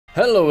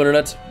Hello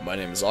Internet, my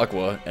name is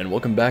Aqua, and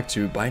welcome back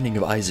to Binding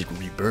of Isaac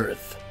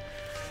Rebirth,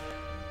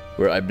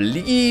 where I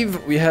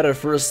believe we had our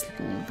first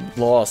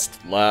last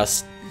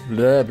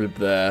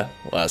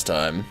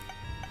time.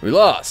 We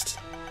lost.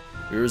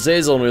 We were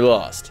Azazel and we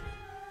lost.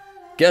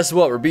 Guess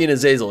what, we're being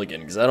Azazel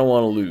again, because I don't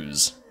want to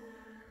lose.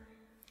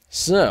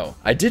 So,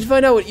 I did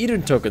find out what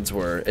Eden tokens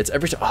were. It's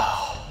every time.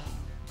 Oh.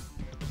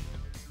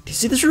 Do you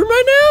see this room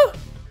right now?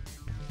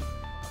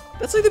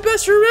 That's like the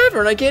best room ever,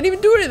 and I can't even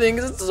do anything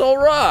because it's all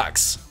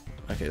rocks.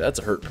 Okay, that's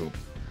a hurt poop.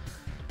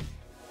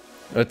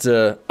 But,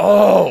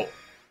 oh!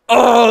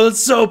 Oh, that's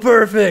so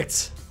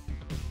perfect!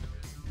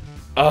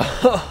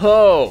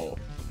 Oh!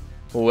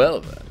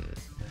 Well then.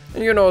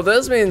 You know what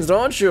this means,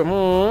 don't you?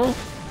 I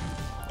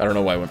don't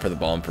know why I went for the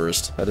bomb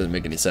first. That doesn't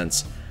make any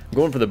sense. I'm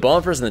going for the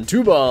bomb first and then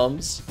 2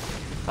 bombs.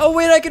 Oh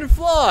wait, I can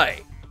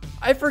fly!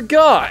 I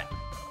forgot!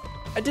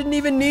 I didn't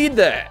even need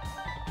that.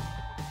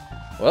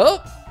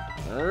 Well,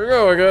 there we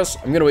go, I guess.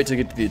 I'm gonna wait to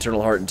get to the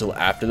Eternal Heart until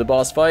after the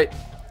boss fight.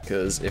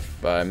 Because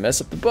if I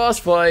mess up the boss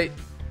fight,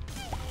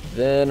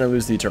 then I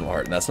lose the Eternal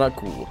Heart, and that's not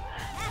cool.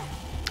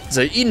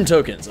 So, Eden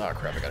tokens. Oh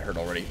crap, I got hurt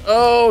already.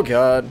 Oh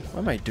god. Why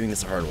am I doing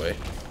this the hard way?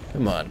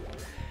 Come on.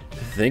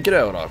 Think it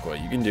out, Aqua.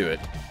 You can do it.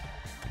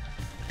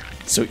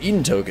 So,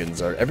 Eden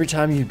tokens are every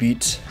time you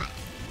beat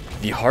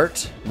the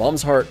heart,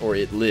 Mom's heart, or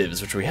it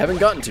lives, which we haven't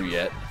gotten to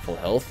yet. Full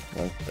health.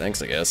 Well,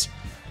 thanks, I guess.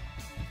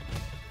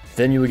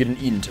 Then you would get an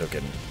Eden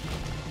token.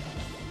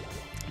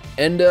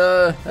 And,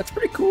 that's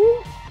pretty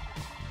cool.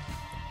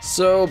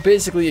 So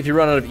basically, if you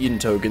run out of Eden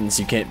tokens,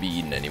 you can't be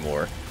Eden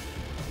anymore.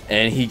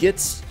 And he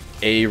gets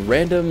a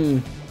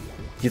random,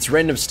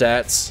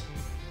 stats.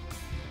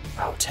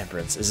 Oh,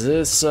 temperance. Is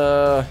this,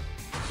 no,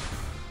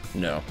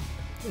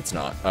 it's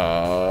not.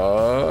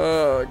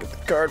 Get the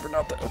card, but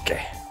not that.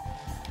 Okay.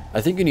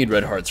 I think you need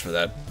red hearts for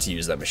that, to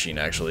use that machine,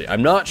 actually.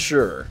 I'm not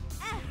sure.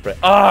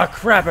 But,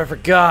 crap, I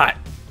forgot.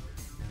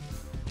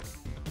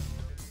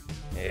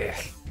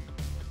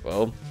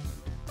 Well.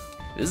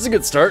 This is a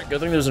good start. Good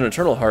thing there's an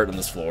Eternal Heart on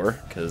this floor,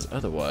 because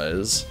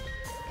otherwise,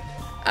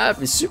 I'd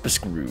be super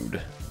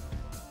screwed.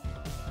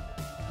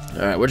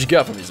 Alright, what'd you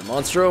got for me? Is it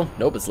Monstro?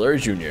 Nope, it's Larry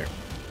Jr.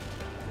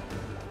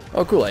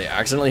 Oh, cool. I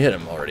accidentally hit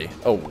him already.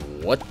 Oh,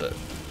 what the?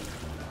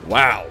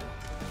 Wow.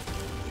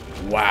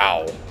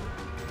 Wow.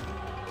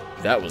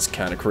 That was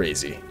kind of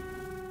crazy.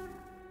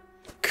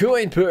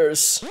 Coin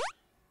purse.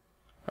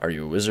 Are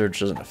you a wizard?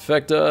 Doesn't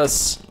affect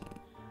us.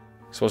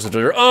 Explosive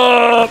trigger.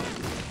 Oh!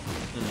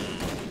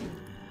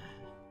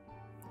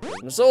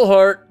 And a soul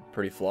heart.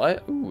 Pretty fly.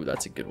 Ooh,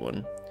 that's a good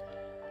one.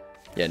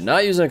 Yeah,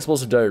 not using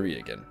explosive diarrhea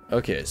again.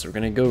 Okay, so we're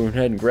gonna go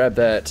ahead and grab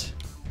that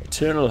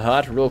Eternal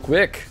Heart real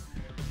quick,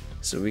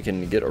 so we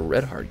can get a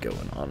red heart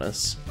going on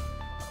us.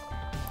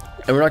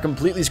 And we're not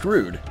completely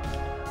screwed.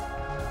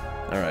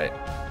 Alright.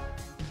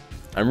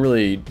 I'm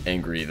really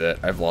angry that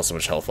I've lost so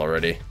much health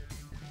already.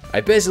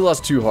 I basically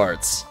lost 2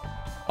 hearts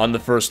on the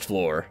first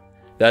floor.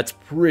 That's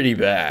pretty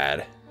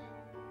bad.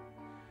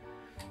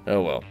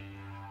 Oh well.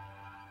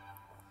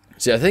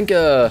 See, I think,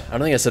 I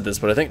don't think I said this,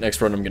 but I think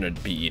next run I'm gonna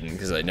be Eden,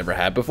 because I never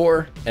had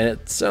before, and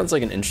it sounds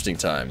like an interesting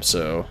time,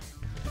 so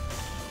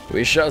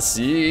we shall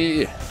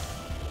see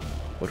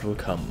what will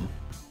come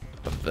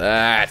of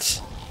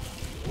that.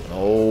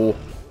 No,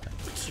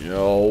 I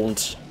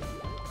don't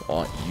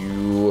want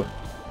you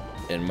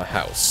in my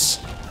house.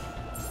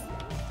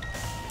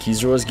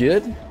 Keys are always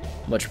good,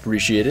 much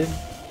appreciated.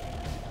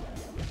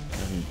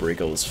 And break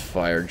all this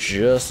fire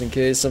just in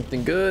case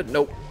something good.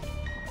 Nope.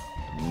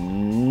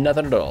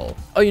 Nothing at all.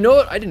 Oh, you know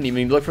what? I didn't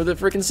even look for the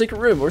freaking secret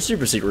room or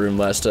super secret room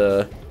last,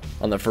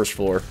 on the first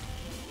floor.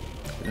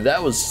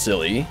 That was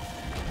silly,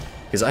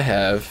 because I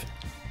have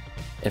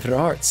infinite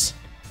hearts.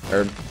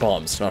 Or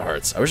bombs, not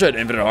hearts. I wish I had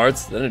infinite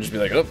hearts, then it'd just be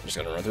like, oh, I'm just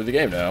gonna run through the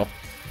game now.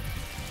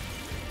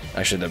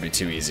 Actually, that'd be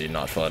too easy,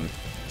 not fun.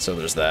 So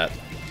there's that.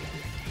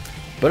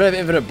 But I have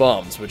infinite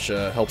bombs, which,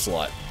 helps a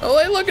lot.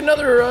 Oh, hey, look,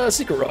 another,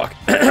 secret rock.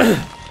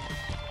 That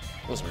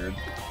was weird.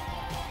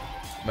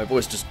 My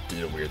voice just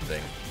did a weird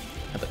thing.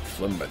 I had that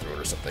phlegm in my throat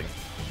or something.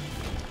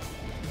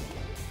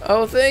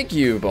 Oh, thank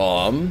you,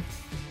 bomb.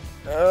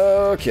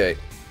 Okay.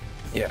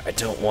 Yeah, I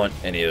don't want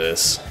any of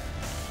this.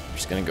 I'm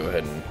just gonna go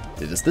ahead and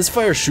do this. This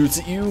fire shoots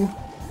at you,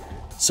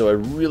 so I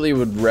really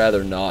would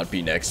rather not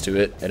be next to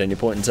it at any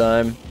point in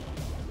time.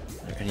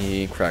 Are there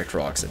any cracked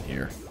rocks in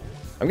here?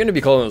 I'm gonna be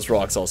calling those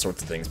rocks all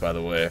sorts of things, by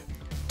the way.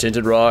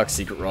 Tinted rock,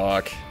 secret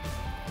rock,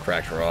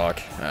 cracked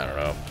rock, I don't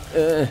know.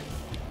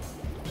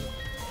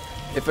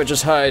 If I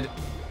just hide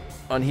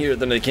on here,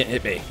 then they can't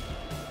hit me.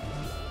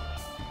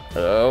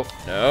 Oh,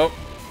 no.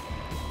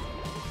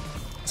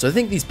 So I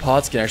think these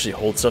pots can actually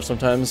hold stuff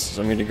sometimes,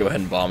 so I'm gonna go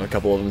ahead and bomb a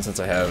couple of them since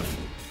I have,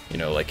 you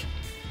know, like,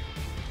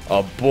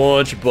 a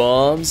bunch of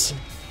bombs.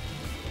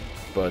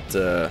 But,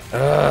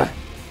 I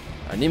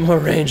need more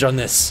range on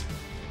this.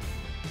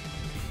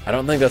 I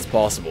don't think that's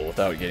possible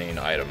without getting an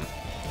item.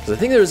 Because I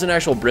think there's an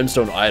actual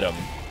brimstone item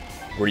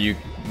where you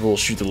will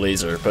shoot the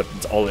laser, but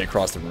it's all the way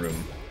across the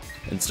room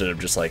instead of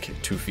just like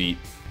 2 feet.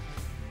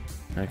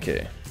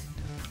 Okay.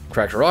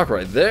 Cracked a rock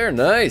right there,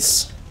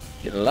 nice.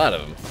 Getting a lot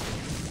of them.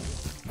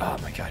 Oh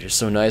my god, you're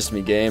so nice to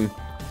me, game.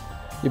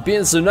 You're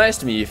being so nice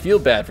to me, you feel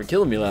bad for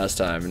killing me last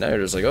time, and now you're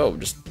just like, oh,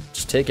 just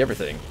take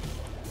everything.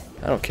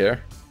 I don't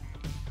care.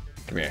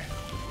 Come here.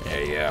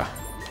 There you go.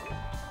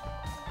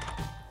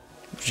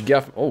 What you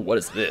got? Oh, what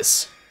is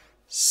this?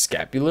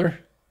 Scapular?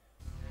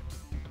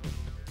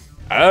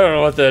 I don't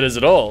know what that is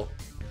at all.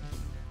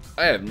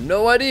 I have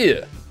no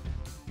idea.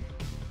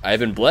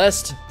 I've been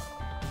blessed.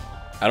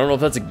 I don't know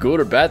if that's a good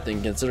or bad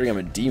thing considering I'm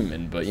a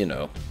demon, but you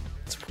know,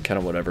 it's kind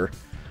of whatever.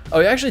 Oh,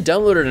 I actually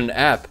downloaded an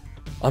app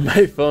on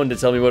my phone to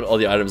tell me what all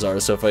the items are,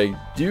 so if I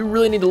do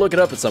really need to look it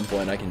up at some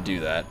point, I can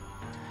do that.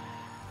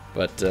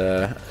 But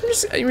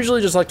I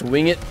usually just like to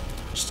wing it,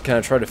 just kind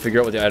of try to figure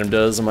out what the item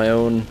does on my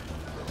own.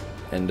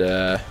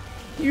 And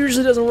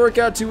usually doesn't work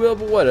out too well,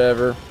 but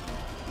whatever.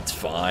 It's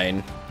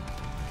fine.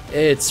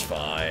 It's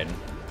fine.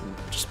 I'm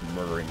just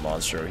murdering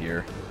Monstro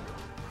here.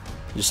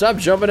 You stop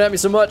jumping at me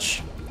so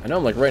much? I know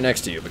I'm like right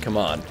next to you, but come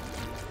on.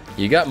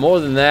 You got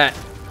more than that.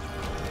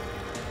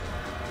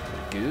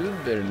 Good,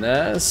 very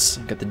nice.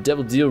 Got the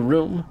Devil Deal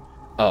room.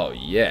 Oh,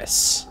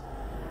 yes.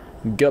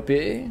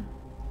 Guppy.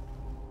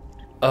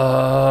 Dude,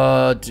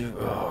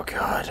 oh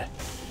god.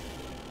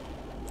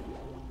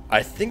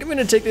 I think I'm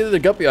gonna take the other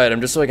Guppy item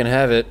just so I can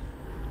have it.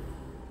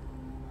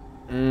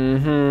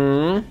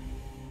 Mm-hmm.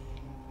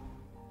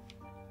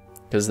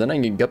 Because then I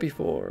can get Guppy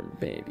form,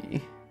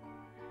 baby.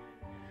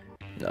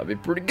 That'd be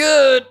pretty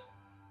good.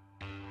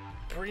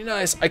 Pretty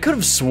nice. I could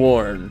have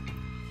sworn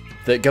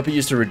that Guppy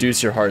used to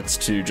reduce your hearts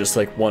to just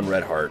like 1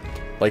 red heart,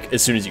 like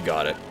as soon as you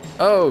got it.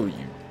 Oh,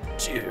 you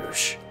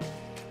douche.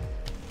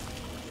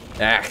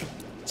 Ah.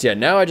 So yeah,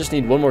 now I just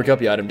need 1 more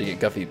Guppy item to get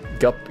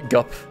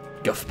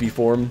Guppy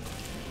form.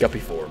 Guppy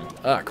form.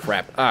 Ah,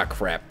 crap. Ah,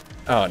 crap.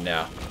 Oh,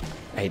 no.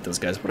 I hate those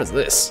guys. What is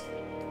this?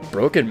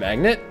 Broken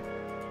magnet?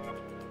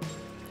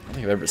 I don't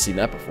think I've ever seen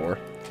that before.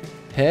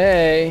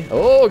 Hey.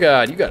 Oh,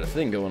 God. You got a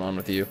thing going on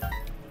with you.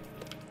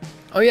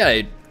 Oh, yeah.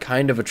 It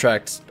kind of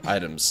attracts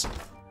items.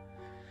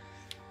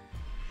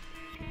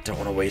 Don't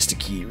want to waste a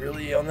key,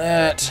 really, on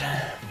that.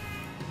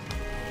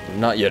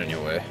 Not yet,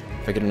 anyway.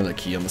 If I get another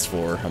key on this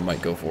floor, I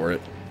might go for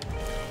it.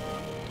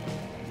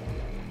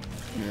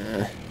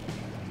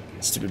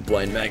 Stupid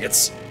blind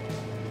maggots.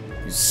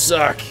 You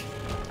suck.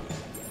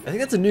 I think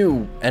that's a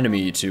new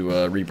enemy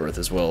to Rebirth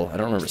as well. I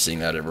don't remember seeing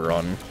that ever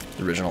on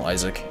the original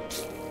Isaac.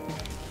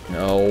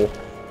 No.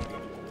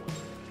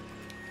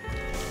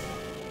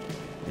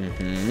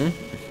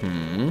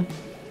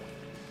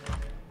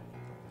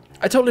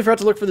 I totally forgot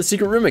to look for the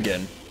secret room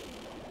again.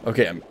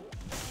 Okay, I'm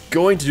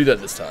going to do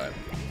that this time.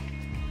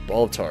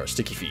 Ball of tar,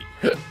 sticky feet.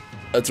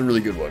 That's a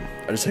really good one.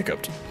 I just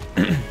hiccuped.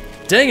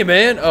 Dang it,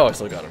 man! Oh, I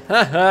still got him.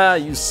 Haha,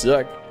 you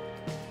suck.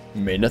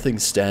 May nothing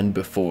stand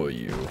before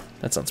you.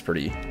 That sounds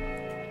pretty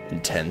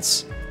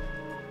intense.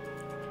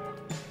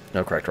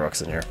 No cracked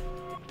rocks in here.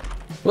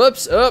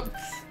 Whoops! Oh!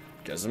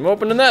 Guess I'm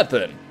opening that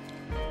then.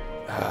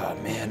 Oh,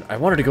 man. I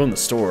wanted to go in the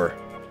store.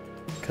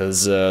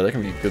 Because there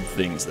can be good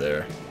things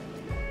there.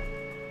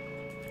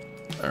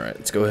 Alright,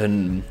 let's go ahead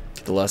and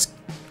get the last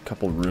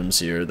couple rooms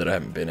here that I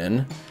haven't been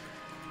in.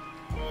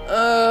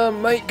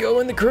 Might go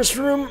in the cursed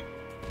room.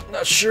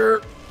 Not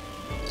sure.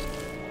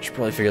 Should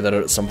probably figure that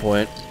out at some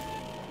point.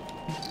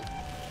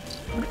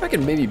 I wonder if I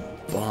can maybe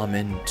bomb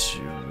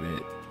into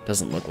it.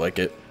 Doesn't look like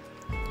it.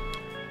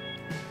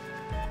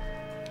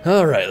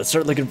 Alright, let's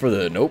start looking for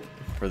the... Nope.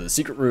 For the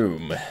secret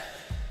room.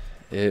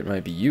 It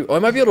might be you. Oh, I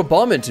might be able to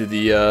bomb into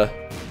the,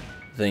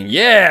 thing.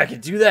 Yeah, I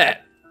can do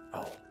that!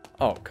 Oh.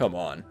 Oh, come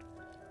on.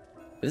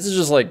 This is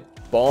just like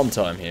bomb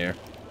time here.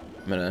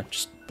 I'm gonna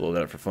just blow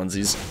that up for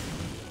funsies.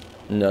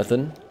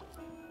 Nothing.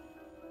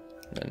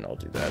 And I'll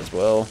do that as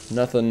well.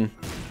 Nothing.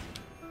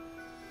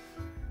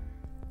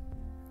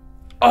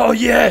 Oh,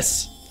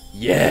 yes!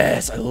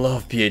 Yes! I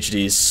love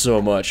PhDs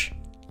so much.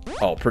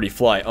 Oh, pretty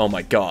fly. Oh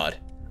my god.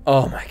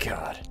 Oh my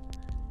god.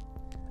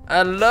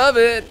 I love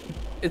it!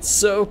 It's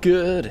so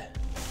good.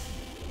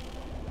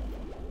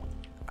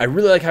 I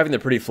really like having the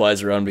pretty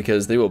flies around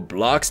because they will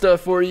block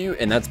stuff for you,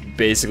 and that's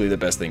basically the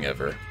best thing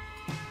ever.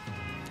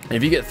 And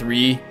if you get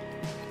 3,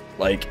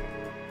 like,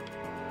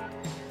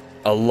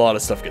 a lot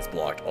of stuff gets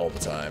blocked all the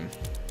time.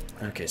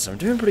 Okay, so I'm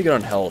doing pretty good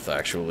on health,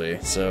 actually.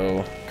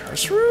 So,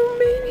 curse room,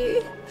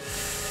 maybe?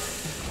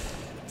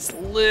 It's a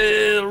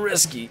little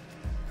risky.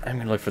 I'm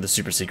gonna look for the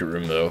super secret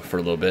room, though, for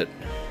a little bit.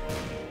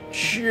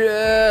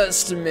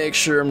 Just to make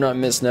sure I'm not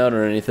missing out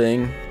on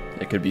anything.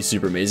 It could be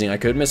super amazing. I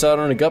could miss out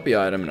on a guppy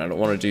item, and I don't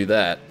want to do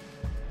that.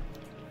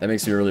 That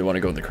makes me really want to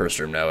go in the cursed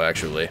room now,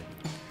 actually.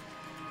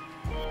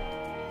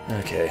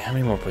 Okay, how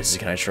many more places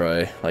can I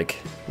try? Like,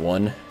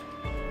 1?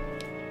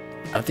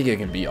 I don't think I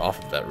can be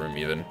off of that room,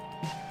 even.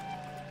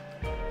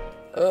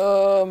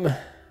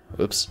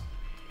 Whoops.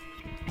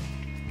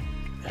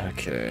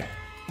 Okay.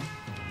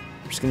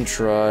 I'm just gonna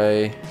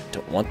try...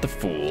 Don't want the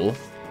fool.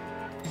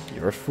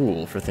 You're a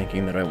fool for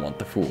thinking that I want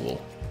the fool.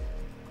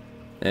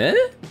 Eh?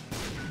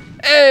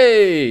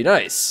 Hey!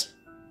 Nice!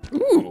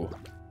 Ooh!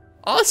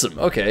 Awesome,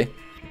 okay.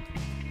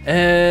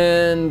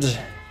 And...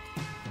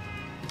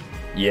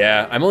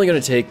 yeah, I'm only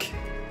gonna take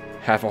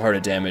half a heart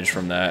of damage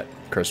from that,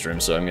 cursed room,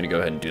 so I'm gonna go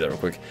ahead and do that real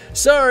quick.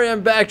 Sorry,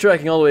 I'm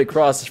backtracking all the way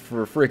across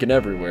for freaking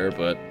everywhere,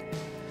 but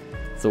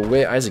it's the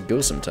way Isaac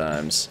goes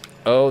sometimes.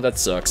 Oh, that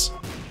sucks.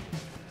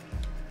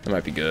 That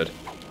might be good.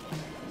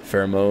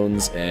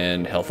 Pheromones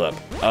and health up.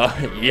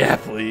 Yeah,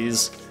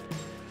 please.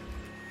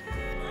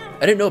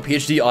 I didn't know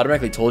PhD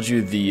automatically told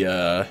you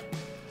the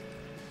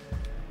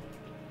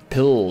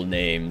pill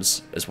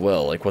names as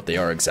well, like what they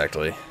are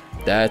exactly.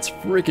 That's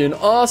freaking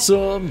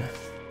awesome!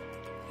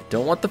 I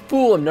don't want the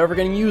Fool, I'm never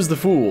gonna use the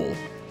Fool.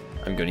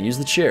 I'm gonna use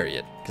the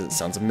Chariot, because it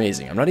sounds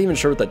amazing. I'm not even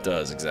sure what that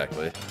does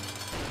exactly.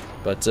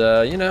 But,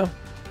 you know,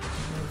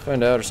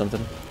 find out or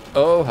something.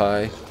 Oh,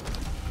 hi.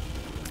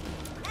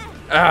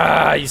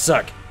 Ah, you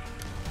suck!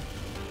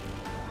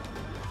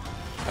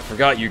 I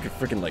forgot you could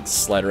freaking, like,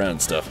 slide around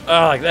and stuff.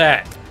 Oh, like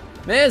that!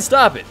 Man,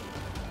 stop it!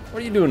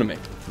 What are you doing to me?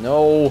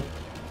 No.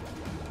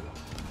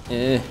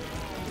 Eh.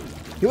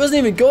 He wasn't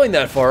even going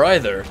that far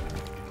either.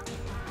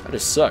 I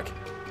just suck.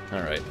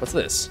 Alright, what's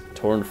this?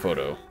 Torn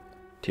photo.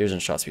 Tears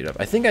and shot speed up.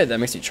 I think that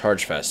makes you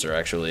charge faster,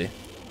 actually.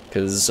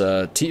 Because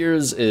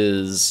tears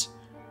is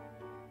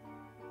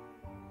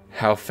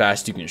how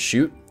fast you can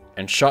shoot,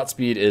 and shot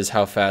speed is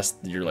how fast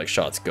your like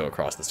shots go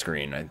across the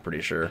screen, I'm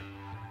pretty sure.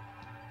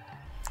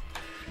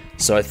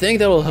 So I think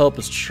that will help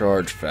us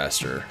charge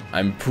faster.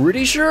 I'm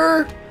pretty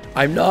sure?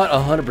 I'm not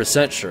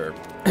 100% sure.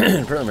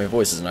 Apparently my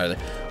voice isn't either.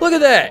 Look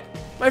at that!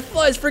 My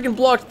fly's freaking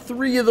blocked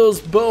 3 of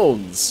those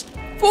bones.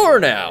 4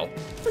 now!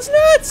 That's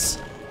nuts!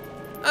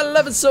 I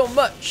love it so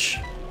much.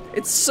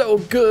 It's so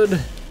good.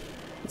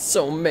 It's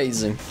so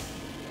amazing.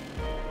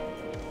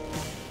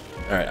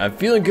 Alright, I'm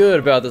feeling good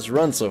about this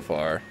run so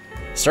far.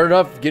 Started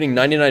off getting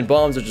 99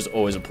 bombs, which is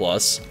always a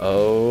plus.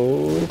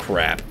 Oh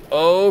crap.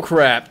 Oh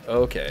crap.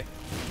 Okay.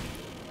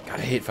 God,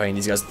 I hate fighting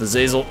these guys with the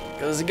Zazel,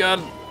 because you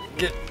gotta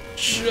get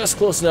just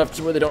close enough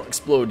to where they don't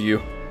explode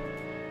you.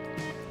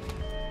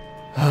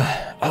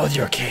 Oh,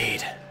 the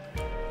arcade.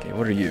 Okay,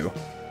 what are you?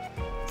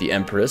 The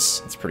Empress.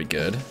 That's pretty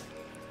good.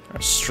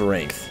 Our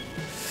strength.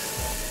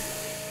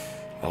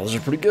 All those are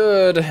pretty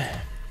good.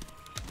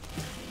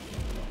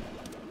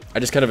 I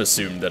just kind of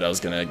assumed that I was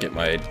gonna get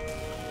my,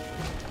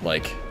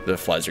 like, the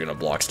flies are gonna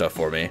block stuff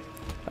for me.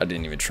 I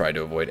didn't even try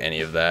to avoid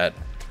any of that.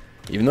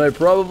 Even though I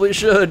probably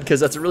should, because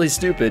that's really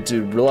stupid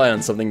to rely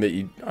on something that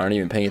you aren't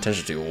even paying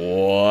attention to.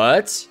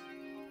 What?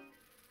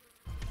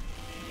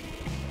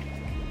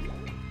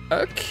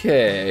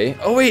 Okay.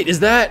 Oh wait, is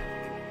that?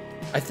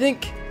 I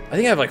think I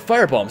have like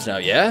fire bombs now,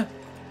 yeah?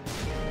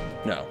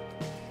 No.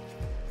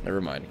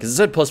 Never mind. Because it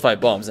said +5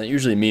 bombs, and it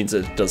usually means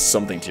it does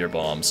something to your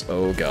bombs.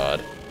 Oh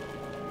god.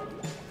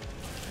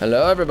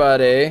 Hello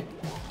everybody.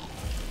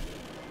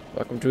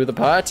 Welcome to the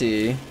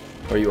party,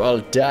 where you all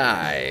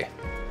die.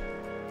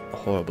 A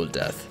horrible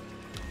death.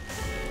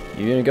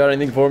 You got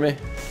anything for me?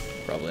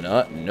 Probably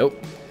not.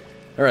 Nope.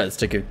 Alright, let's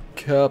take a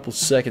couple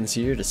seconds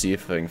here to see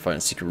if I can find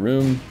a secret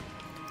room.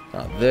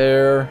 Not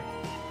there.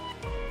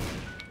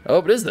 Oh,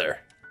 it is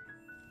there.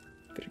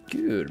 Very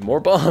good.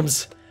 More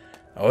bombs.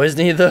 Always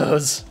need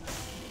those.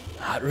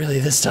 Not really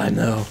this time,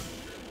 though.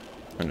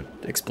 I'm gonna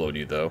explode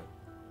you, though.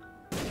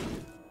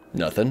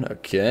 Nothing.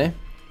 Okay.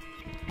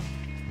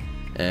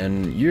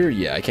 And you're...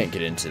 yeah, I can't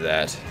get into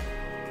that.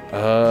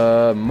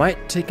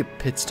 Might take a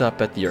pit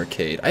stop at the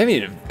arcade. I haven't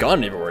even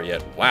gone anywhere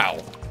yet.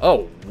 Wow.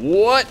 Oh,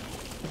 what?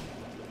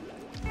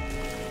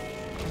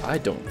 I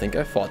don't think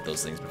I fought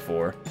those things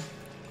before.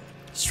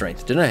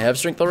 Strength. Didn't I have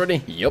strength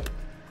already? Yup.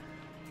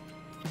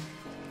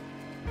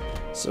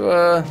 So,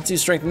 let's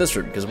use strength in this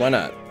room, because why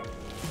not?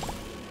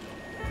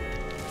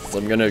 So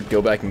I'm gonna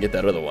go back and get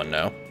that other one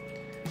now.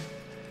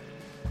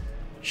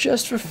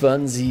 Just for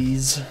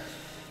funsies.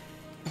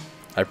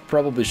 I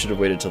probably should have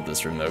waited till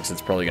this room, though, because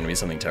it's probably gonna be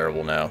something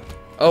terrible now.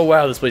 Oh,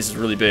 wow, this place is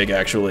really big,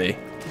 actually.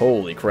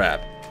 Holy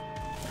crap.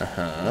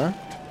 Uh-huh.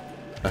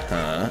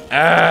 Uh-huh.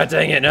 Ah,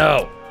 dang it,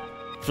 no!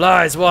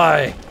 Flies,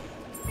 why?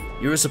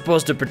 You were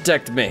supposed to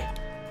protect me.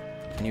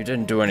 And you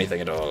didn't do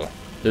anything at all.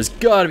 There's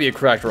gotta be a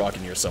cracked rock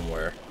in here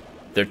somewhere.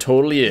 There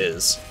totally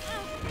is.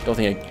 Don't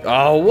think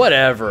I... oh,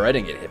 whatever. I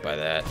didn't get hit by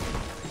that.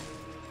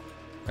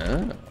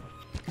 Oh.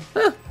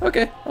 Huh,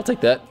 okay. I'll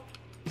take that.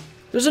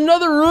 There's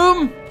another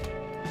room?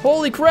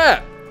 Holy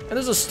crap. And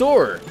there's a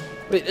store.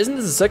 Wait, isn't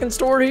this the second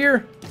store here?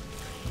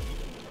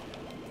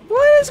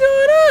 What is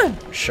going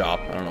on?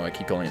 Shop. I don't know. I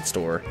keep calling it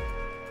store.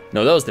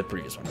 No, that was the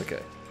previous one. Okay.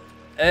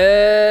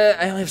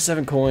 I only have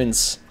 7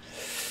 coins.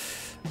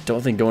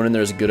 Don't think going in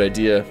there is a good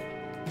idea.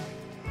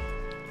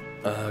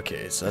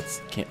 Okay, so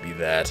that can't be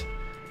that.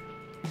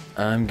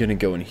 I'm gonna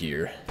go in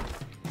here.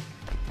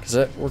 Because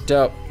that worked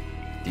out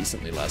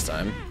decently last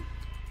time.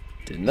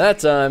 Didn't that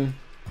time.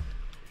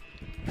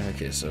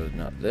 Okay, so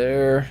not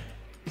there.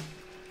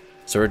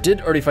 So I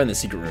did already find the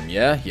secret room,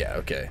 yeah? Yeah,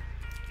 okay.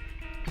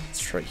 Let's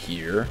try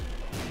here.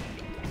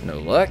 No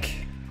luck.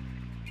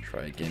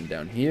 Try again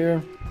down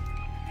here.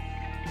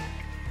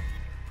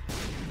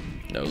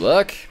 No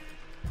luck.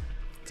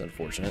 It's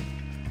unfortunate.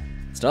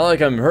 It's not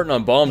like I'm hurting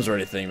on bombs or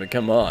anything, but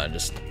come on,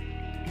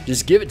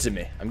 just give it to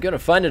me. I'm gonna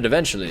find it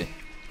eventually,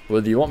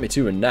 whether you want me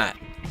to or not.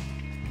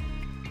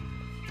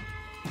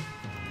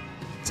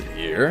 Is it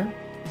here?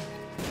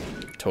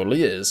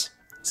 Totally is.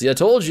 See, I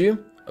told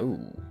you. Oh.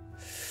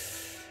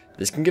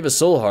 This can give us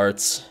soul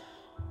hearts.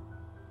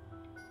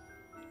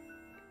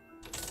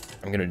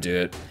 I'm gonna do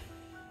it.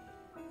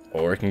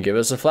 Or it can give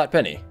us a flat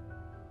penny.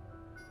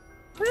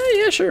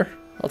 Yeah, sure.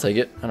 I'll take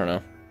it. I don't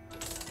know.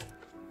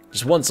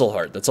 Just one soul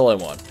heart. That's all I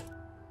want.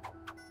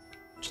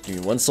 Just give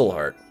me one soul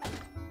heart.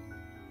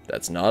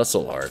 That's not a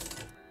soul heart.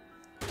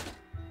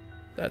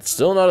 That's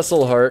still not a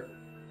soul heart.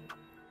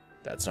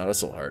 That's not a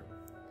soul heart.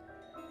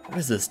 What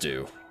does this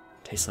do?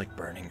 Tastes like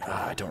burning.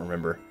 Ah, I don't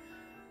remember.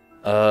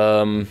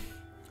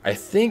 I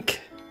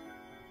think...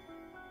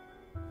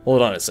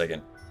 Hold on a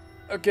second.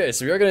 Okay,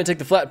 so we are going to take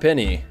the flat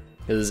penny,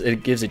 because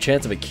it gives a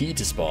chance of a key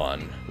to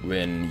spawn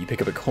when you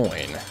pick up a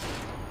coin.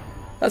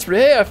 That's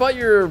pretty... Hey, I fought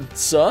your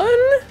son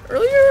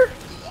earlier?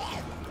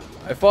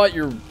 I fought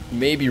your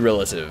maybe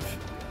relative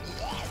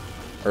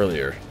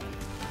earlier.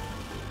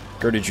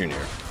 Gertie Jr.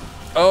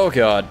 Oh,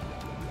 God.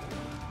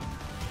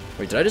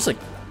 Wait, did I just,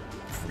 like,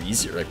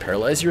 freeze you, like,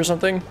 paralyze you or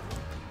something?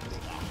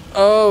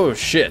 Oh,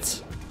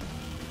 shit.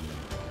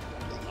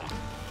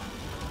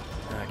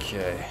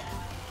 Okay.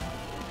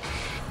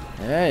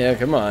 Yeah,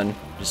 come on.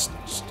 Just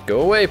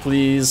go away,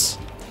 please.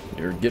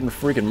 You're getting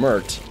freaking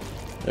murked.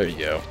 There you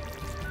go.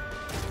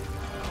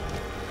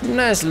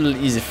 Nice little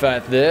easy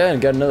fight there.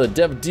 And got another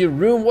Devil Deal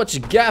room. What you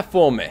got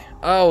for me?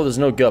 Oh, there's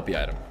no guppy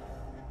item.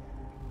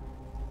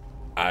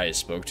 I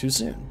spoke too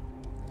soon.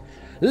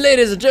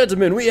 Ladies and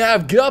gentlemen, we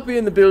have Guppy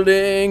in the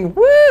building.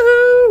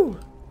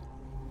 Woohoo!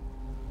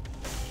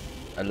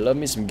 I love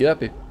me some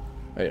Guppy.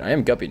 Wait, I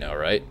am Guppy now,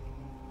 right?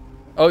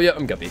 Oh, yeah,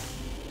 I'm Guppy.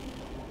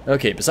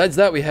 Okay, besides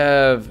that, we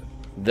have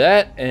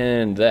that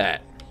and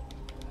that.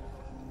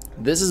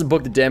 This is a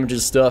book that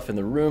damages stuff in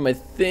the room, I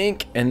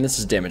think, and this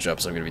is damage up,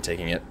 so I'm going to be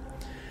taking it.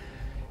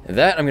 And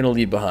that I'm going to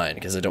leave behind,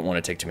 because I don't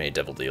want to take too many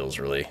devil deals,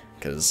 really,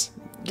 because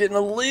I'm getting a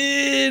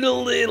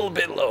little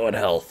bit low on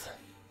health.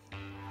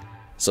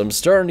 So I'm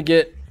starting to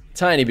get a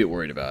tiny bit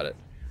worried about it.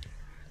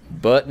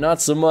 But not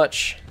so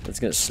much that's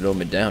going to slow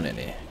me down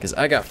any, because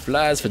I got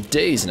flies for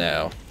days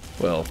now.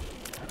 Well,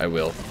 I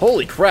will.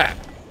 Holy crap!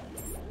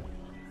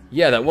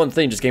 Yeah, that one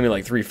thing just gave me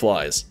like 3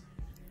 flies.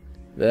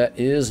 That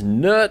is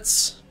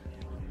nuts.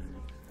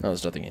 Oh,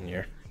 there's nothing in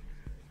here.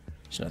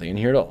 There's nothing in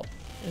here at all.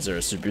 Is there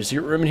a super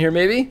secret room in here,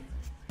 maybe?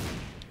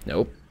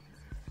 Nope.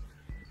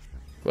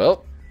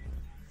 Well,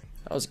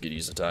 that was a good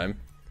use of time.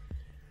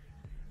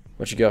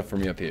 What you got for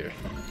me up here?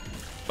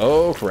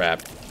 Oh,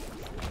 crap.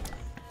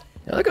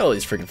 Yeah, look at all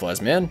these freaking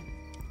flies, man.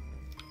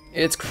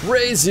 It's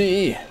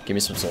crazy. Give me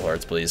some soul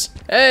hearts, please.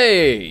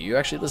 Hey, you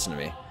actually listen to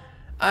me.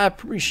 I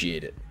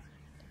appreciate it.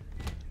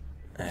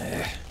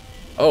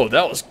 Oh,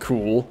 that was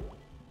cool.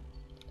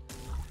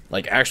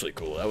 Like, actually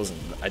cool. That wasn't...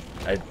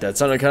 that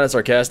sounded kind of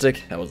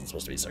sarcastic. That wasn't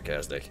supposed to be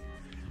sarcastic.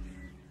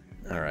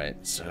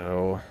 Alright,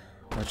 so...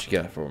 What you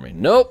got for me?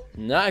 Nope!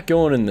 Not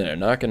going in there.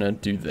 Not gonna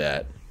do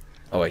that.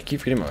 Oh, I keep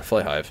forgetting my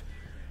fly hive.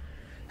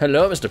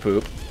 Hello, Mr.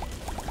 Poop.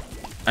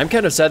 I'm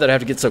kind of sad that I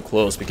have to get so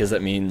close, because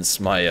that means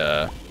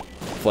my,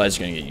 flies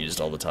are gonna get used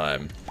all the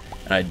time.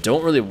 And I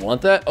don't really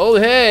want that. Oh,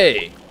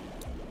 hey!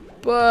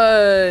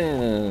 But...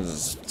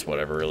 it's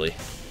whatever, really.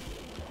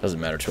 Doesn't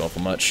matter too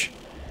awful much.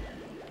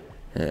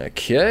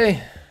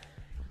 Okay.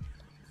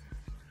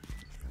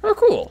 Oh,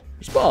 cool.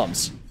 There's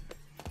bombs.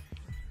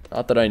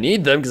 Not that I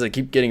need them, because I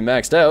keep getting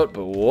maxed out,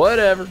 but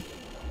whatever.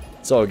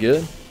 It's all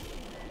good.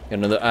 Got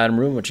another item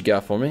room. What you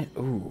got for me?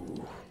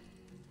 Ooh.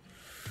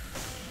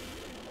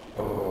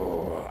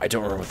 Oh, I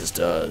don't remember what this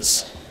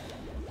does.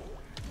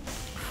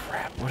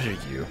 Crap, what are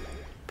you?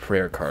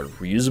 Prayer card.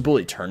 Reusable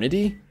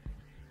eternity?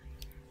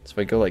 So if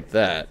I go like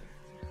that...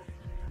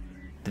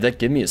 Did that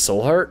give me a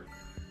soul heart?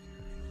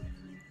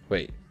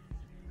 Wait.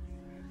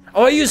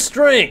 Oh, I use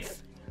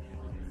strength!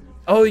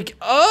 Oh,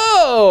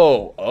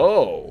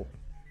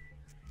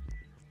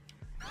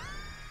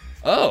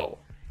 Oh.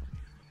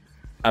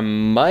 I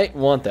might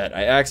want that.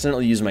 I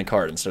accidentally used my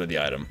card instead of the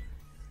item.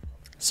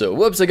 So,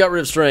 whoops, I got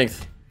rid of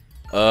strength.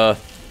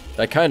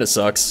 That kind of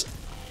sucks.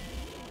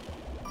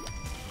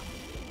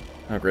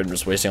 Oh, great, I'm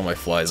just wasting all my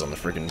flies on the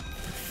freaking...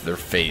 their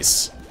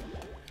face.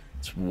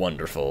 It's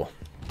wonderful.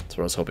 That's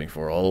what I was hoping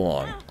for all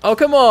along. Oh,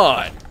 come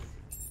on!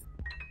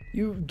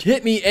 You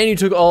hit me and you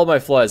took all my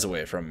flies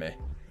away from me.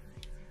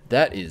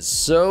 That is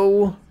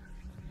so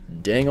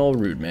dang all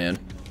rude, man.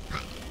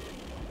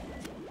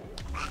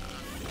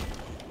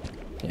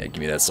 Yeah, give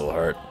me that soul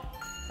heart.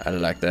 I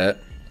like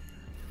that.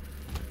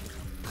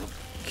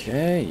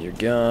 Okay, you're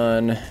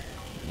gone.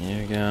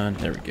 You're gone.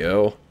 There we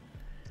go.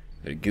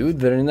 Very good,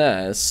 very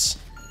nice.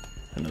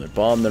 Another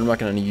bomb that I'm not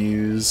gonna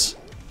use.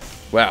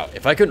 Wow,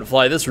 if I couldn't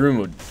fly, this room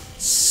would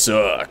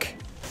suck.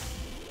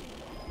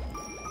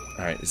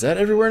 Alright, is that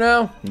everywhere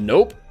now?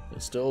 Nope.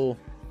 There's still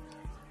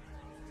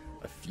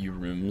a few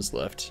rooms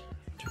left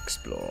to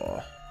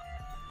explore.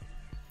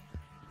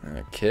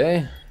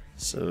 Okay,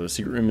 so the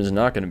secret room is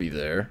not going to be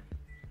there.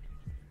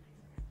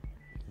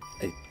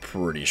 I'm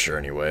pretty sure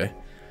anyway.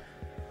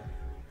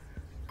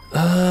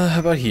 How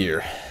about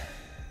here?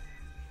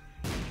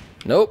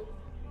 Nope.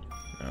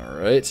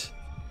 Alright.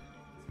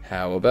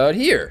 How about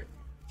here?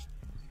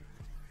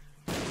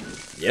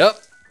 Yep.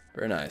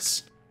 Very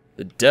nice.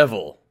 The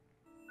devil.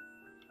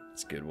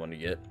 That's a good one to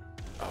get.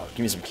 Oh, give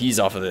me some keys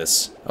off of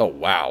this. Oh,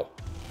 wow.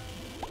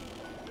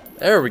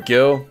 There we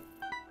go.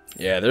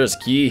 Yeah, there's a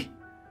key.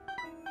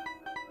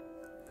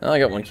 Oh, I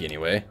got one key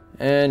anyway.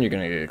 And you're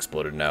gonna get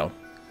exploded now.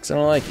 Because I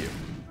don't like you.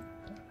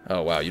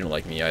 Oh, wow, you don't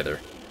like me either.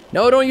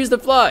 No, don't use the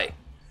fly!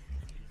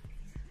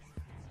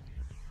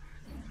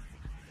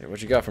 Hey,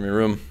 what you got from your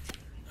room?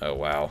 Oh,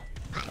 wow.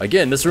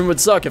 Again, this room would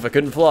suck if I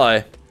couldn't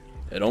fly.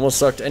 It almost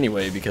sucked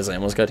anyway because I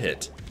almost got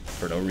hit.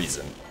 For no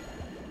reason.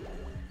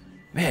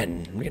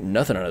 Man, we get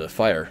nothing out of the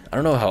fire. I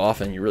don't know how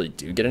often you really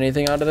do get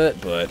anything out of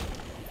it, but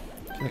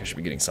I think I should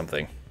be getting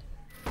something.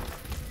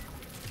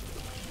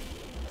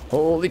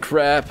 Holy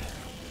crap.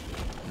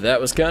 That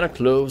was kind of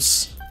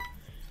close.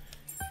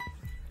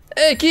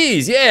 Hey,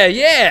 keys! Yeah,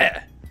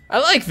 yeah! I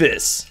like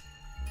this!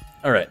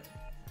 Alright.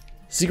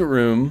 Secret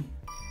room.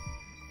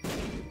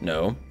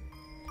 No.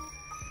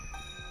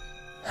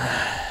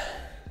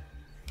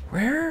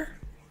 Where?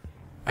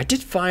 I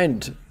did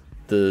find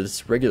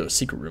the regular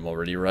secret room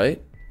already,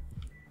 right?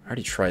 I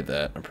already tried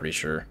that, I'm pretty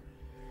sure.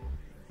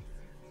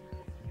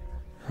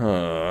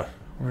 Huh.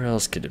 Where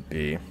else could it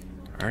be?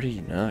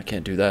 No, I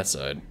can't do that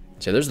side.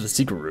 So yeah, there's the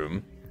secret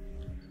room.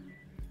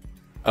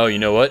 Oh, you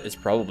know what? It's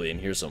probably in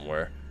here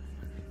somewhere.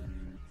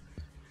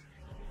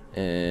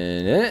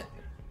 And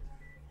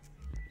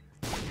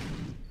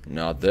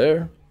not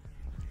there.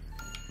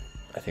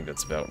 I think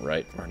that's about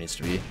right where it needs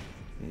to be.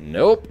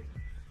 Nope.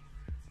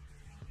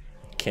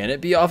 Can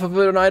it be off of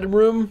an item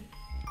room?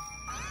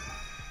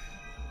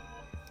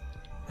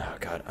 Oh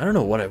god, I don't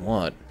know what I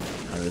want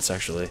out of this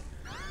actually.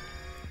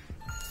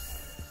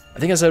 I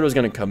think I said I was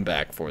gonna come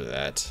back for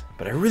that,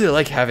 but I really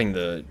like having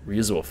the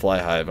reusable fly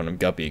hive on a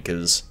guppy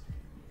because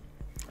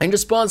I can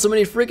just spawn so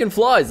many freaking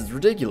flies. It's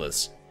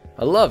ridiculous.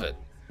 I love it.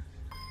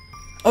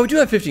 Oh, we do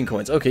have 15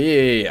 coins.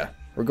 Okay, yeah.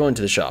 We're going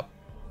to the shop.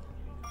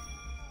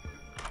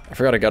 I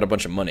forgot I got a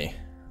bunch of money.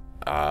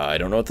 I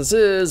don't know what this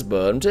is,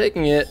 but I'm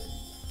taking it.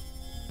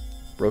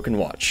 Broken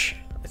watch.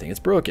 I think it's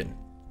broken.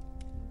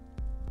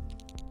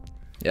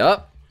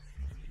 Yep.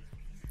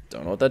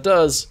 Don't know what that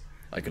does.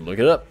 I could look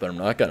it up, but I'm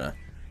not gonna.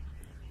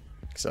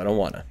 Because I don't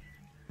wanna.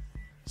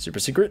 Super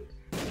secret?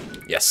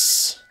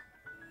 Yes.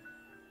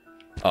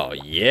 Oh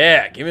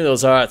yeah, give me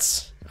those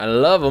hearts. I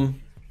love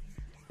them.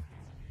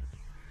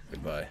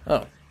 Goodbye.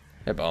 Oh,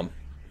 hey bomb.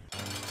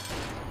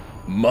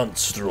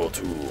 Monstro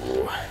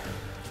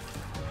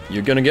 2.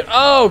 You're gonna get,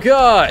 oh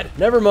god,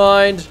 never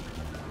mind.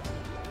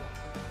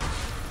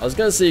 I was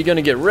gonna say you're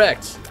gonna get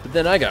wrecked, but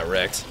then I got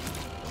wrecked.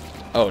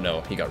 Oh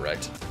no, he got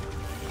wrecked.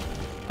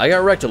 I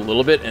got wrecked a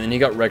little bit, and then he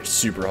got wrecked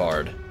super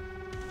hard.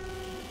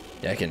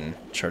 Yeah, I can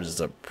charge this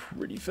up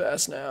pretty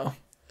fast now.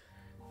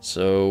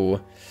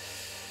 So,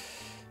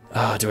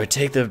 do I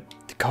take the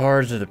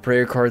cards or the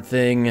prayer card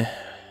thing?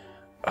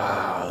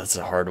 That's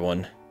a hard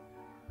one.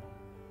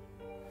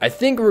 I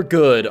think we're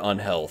good on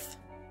health.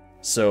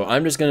 So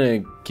I'm just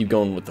gonna keep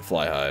going with the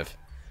fly hive.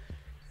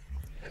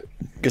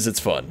 Because it's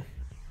fun.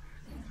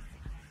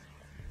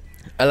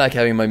 I like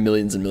having my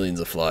millions and millions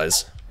of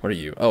flies. What are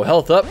you? Oh,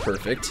 health up,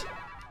 perfect.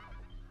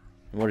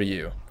 What are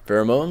you?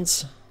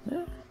 Pheromones?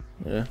 Yeah,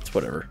 it's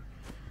whatever.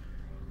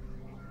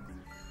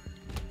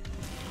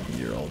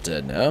 You're all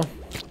dead now.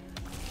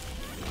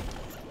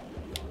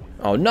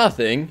 Oh,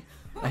 nothing?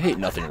 I hate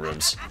nothing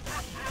rooms.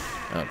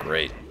 Oh,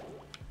 great.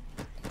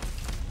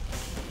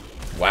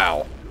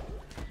 Wow.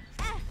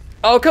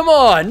 Oh, come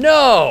on,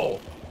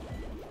 no!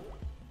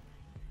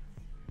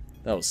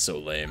 That was so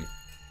lame.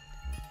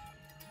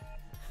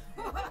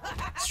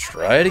 Let's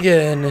try it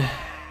again.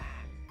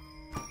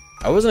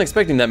 I wasn't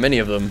expecting that many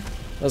of them.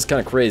 That was kind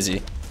of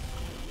crazy.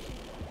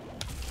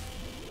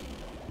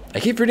 I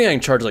keep forgetting I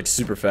can charge like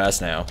super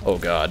fast now. Oh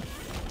god.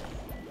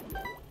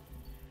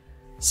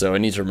 So I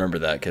need to remember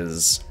that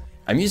because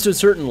I'm used to a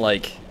certain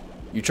like,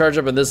 you charge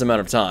up in this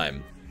amount of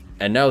time.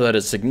 And now that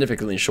is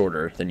significantly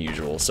shorter than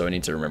usual, so I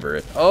need to remember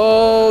it.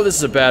 Oh, this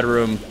is a bad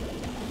room.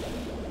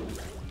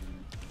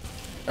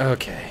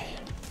 Okay.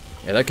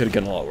 Yeah, that could have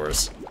gotten a lot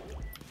worse.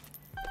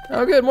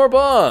 Oh good, more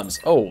bombs!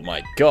 Oh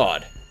my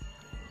god.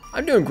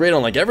 I'm doing great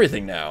on like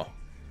everything now.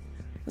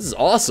 This is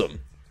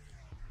awesome.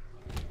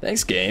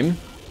 Thanks, game.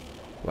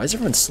 Why is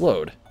everyone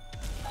slowed?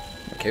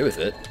 I'm okay with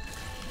it.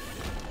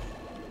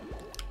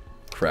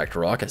 Cracked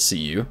rock, I see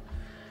you.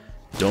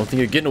 Don't think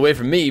you're getting away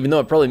from me, even though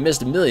I probably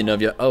missed a million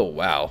of you. Oh,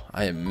 wow.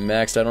 I am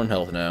maxed out on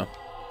health now.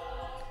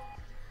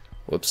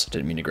 Whoops,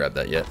 didn't mean to grab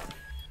that yet.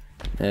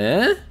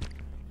 Eh?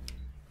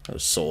 Oh,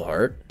 soul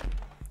heart.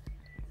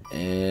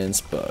 And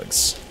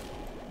spugs.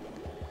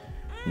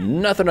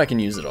 Nothing I can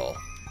use at all.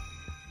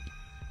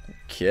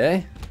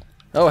 Okay.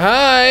 Oh,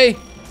 hi!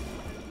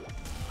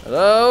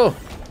 Hello?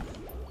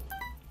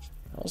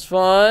 That was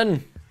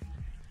fun.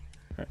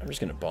 Alright, I'm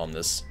just gonna bomb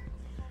this.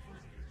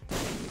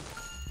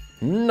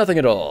 Nothing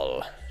at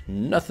all.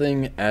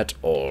 Nothing at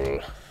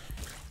all.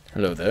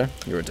 Hello there.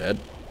 You're dead.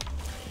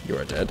 You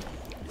are dead.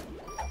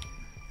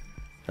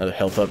 Another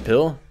health up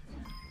pill.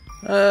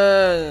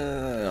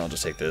 I'll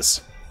just take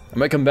this. I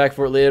might come back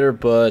for it later,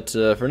 but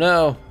for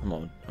now,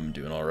 I'm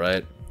doing all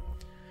right.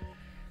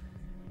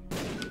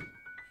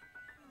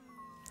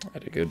 I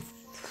had a good...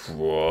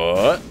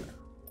 What?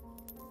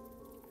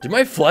 Did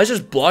my flies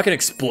just block an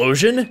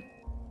explosion?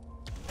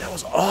 That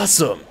was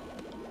awesome.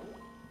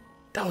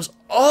 That was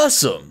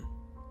awesome.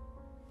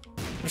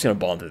 I'm just gonna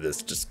bomb through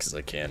this just because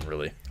I can,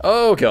 really.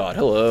 Oh god,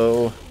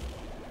 hello.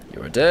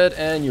 You are dead,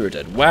 and you are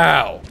dead.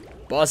 Wow.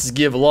 Bosses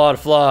give a lot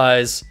of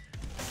flies.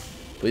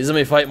 Please let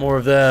me fight more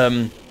of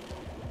them.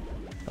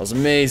 That was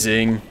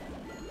amazing.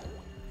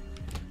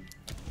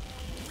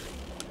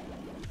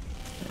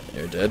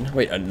 You're dead.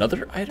 Wait,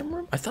 another item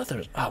room? I thought there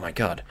was... Oh my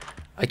god.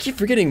 I keep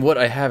forgetting what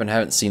I have and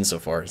haven't seen so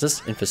far. Is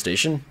this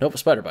infestation? Nope, a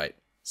spider bite.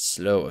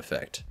 Slow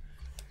effect.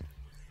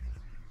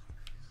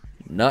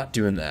 Not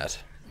doing that.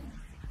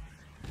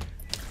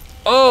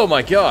 Oh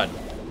my god!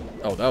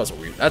 Oh, that was a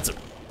weird... That's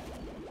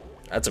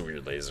a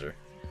weird laser.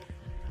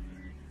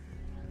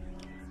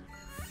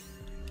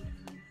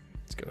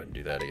 Let's go ahead and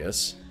do that, I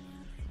guess.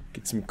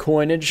 Get some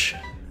coinage.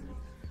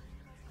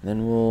 And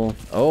then we'll...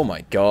 Oh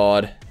my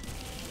god.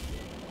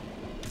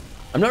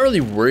 I'm not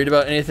really worried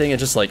about anything,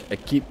 it's just like, I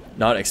keep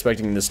not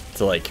expecting this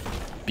to like,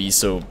 be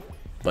so,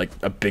 like,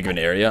 a big of an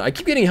area. I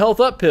keep getting health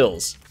up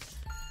pills.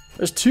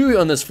 There's 2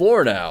 on this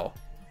floor now.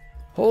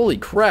 Holy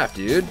crap,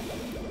 dude.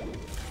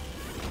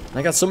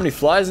 I got so many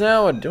flies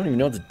now, I don't even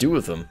know what to do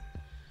with them.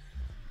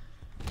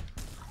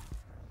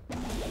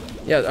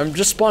 Yeah, I'm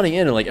just spawning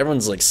in and like,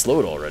 everyone's like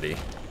slowed already.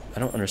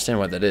 I don't understand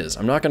why that is.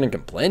 I'm not gonna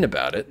complain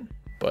about it,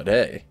 but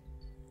hey,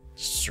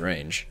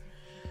 strange.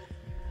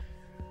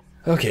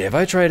 Okay, have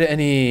I tried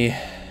any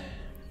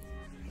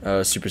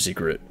super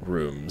secret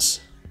rooms?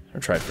 I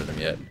haven't tried for them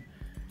yet.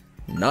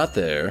 Not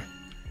there.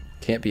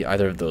 Can't be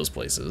either of those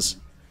places.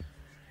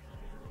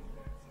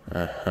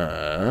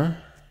 I'm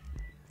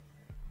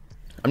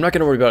not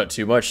gonna worry about it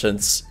too much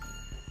since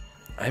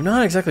I'm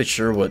not exactly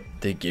sure what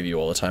they give you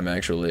all the time,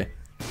 actually.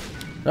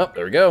 Oh,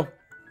 there we go.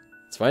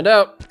 Let's find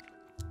out.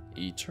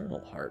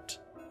 Eternal Heart.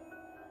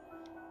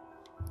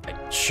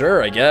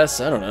 Sure, I guess.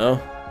 I don't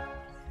know.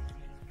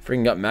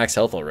 Freaking got max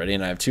health already,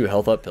 and I have 2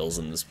 health up pills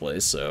in this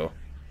place, so...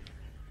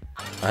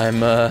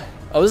 I'm,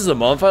 Oh, this is a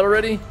mom fight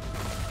already?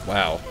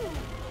 Wow.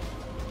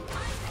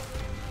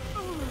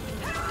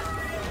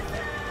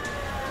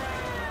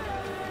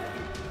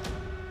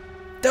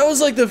 That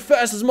was like the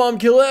fastest mom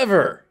kill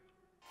ever!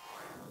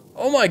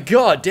 Oh my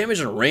god,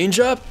 damage and range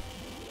up?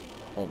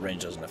 Well,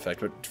 range doesn't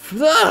affect, but...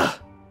 Ah!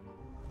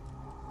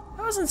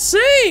 That was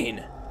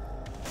insane!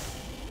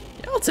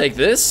 Yeah, I'll take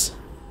this.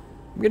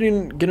 I'm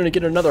gonna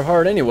get another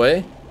heart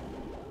anyway.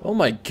 Oh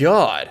my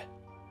god.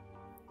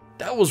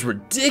 That was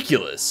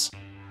ridiculous.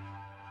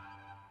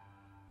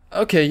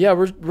 Okay, yeah,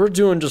 we're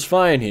doing just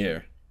fine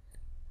here.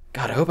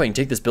 God, I hope I can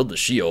take this build to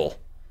Sheol.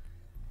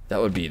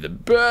 That would be the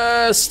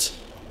best.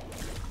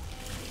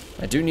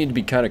 I do need to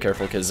be kind of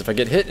careful, because if I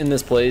get hit in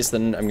this place,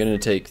 then I'm gonna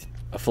take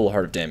a full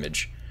heart of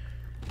damage.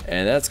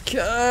 And that's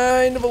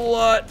kind of a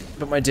lot,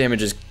 but my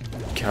damage is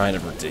kind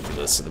of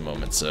ridiculous at the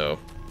moment, so...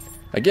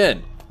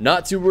 Again,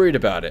 not too worried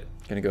about it.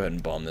 Gonna go ahead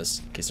and bomb this,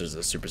 in case there's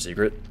a super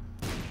secret.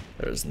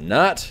 There's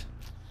not.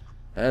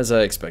 As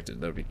I expected,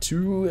 that would be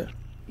too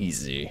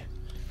easy.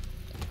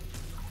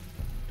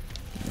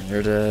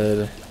 You're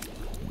dead.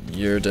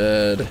 You're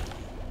dead.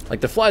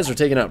 Like, the flies are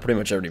taking out pretty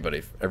much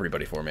everybody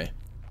for me.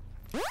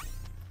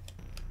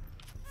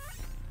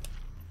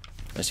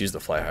 I just used the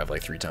fly hive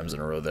like 3 times in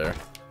a row there.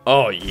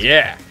 Oh,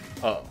 yeah!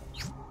 Oh.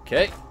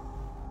 Okay.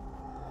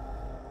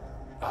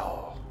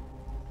 Oh.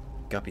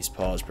 Guppy's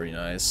paw is pretty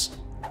nice.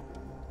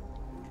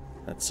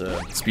 That's,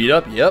 speed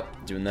up, yep,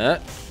 doing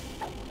that.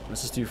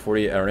 Let's just do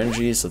 48-hour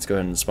energy, so let's go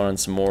ahead and spawn in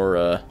some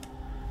more,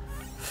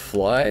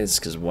 flies,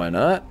 because why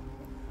not?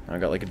 I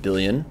got like 1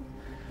 billion.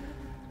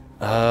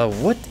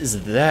 What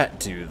does that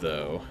do,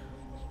 though?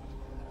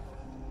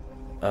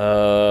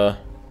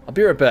 I'll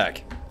be right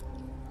back.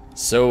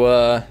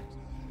 So,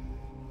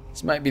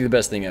 this might be the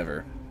best thing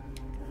ever.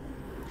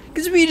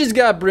 Because we just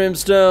got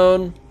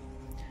brimstone.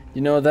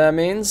 You know what that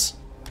means?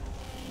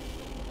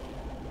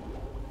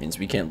 Means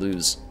we can't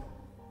lose.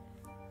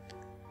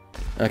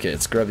 Okay,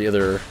 let's grab the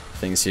other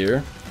things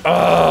here.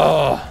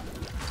 Oh!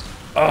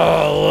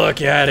 Oh,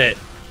 look at it!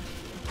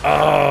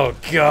 Oh,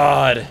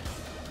 God!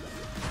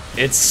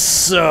 It's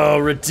so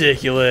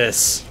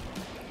ridiculous!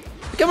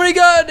 Look how many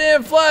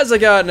goddamn flies I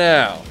got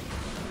now!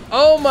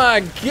 Oh my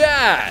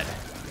God!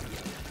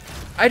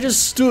 I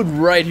just stood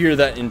right here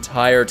that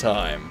entire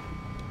time.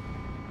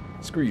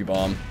 Screw you,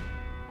 bomb.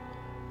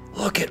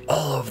 Look at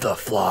all of the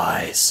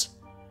flies.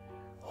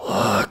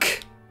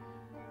 Look.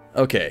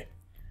 Okay.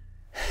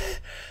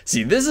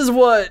 See, this is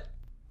what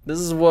a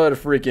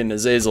freaking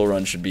Azazel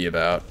run should be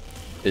about.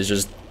 Is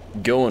just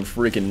going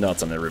freaking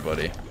nuts on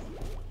everybody.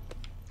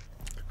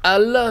 I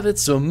love it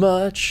so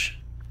much.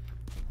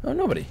 Oh,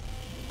 nobody.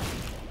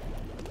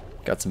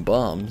 Got some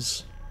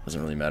bombs.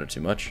 Doesn't really matter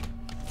too much.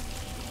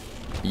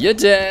 You're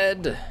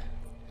dead.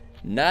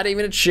 Not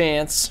even a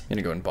chance. I'm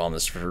gonna go and bomb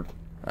this for,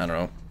 I don't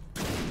know.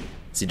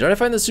 See, did I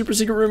find the super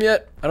secret room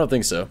yet? I don't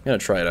think so. I'm gonna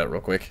try it out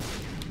real quick.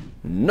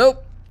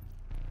 Nope.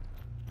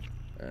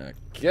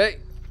 Okay.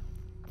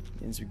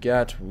 Means we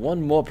got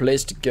one more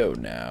place to go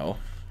now.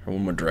 Or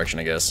one more direction,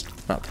 I guess.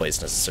 Not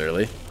place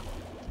necessarily.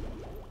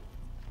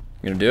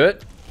 You gonna do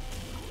it?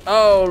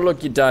 Oh,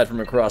 look, you died from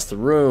across the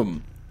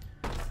room.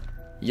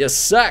 You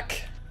suck.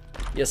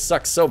 You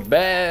suck so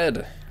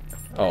bad.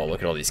 Oh,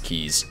 look at all these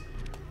keys.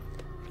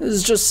 This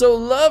is just so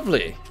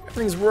lovely.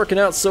 Everything's working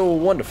out so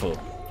wonderful.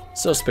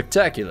 So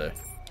spectacular.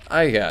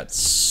 I got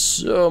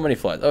so many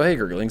flies. Oh, hey,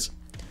 Gurglings.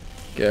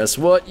 Guess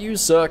what? You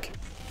suck.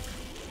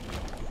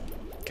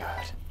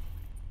 God.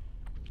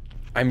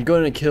 I'm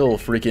going to kill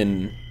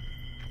freaking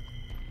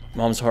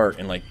Mom's heart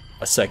in like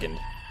a second.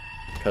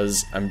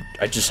 Because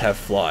I just have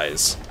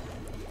flies.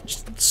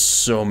 Just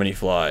so many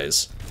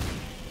flies.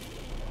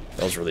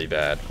 That was really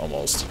bad,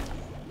 almost.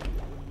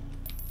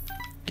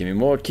 Give me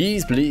more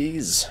keys,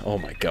 please. Oh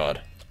my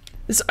god.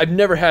 I've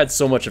never had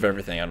so much of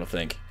everything, I don't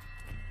think.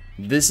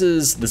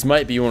 This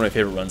might be one of my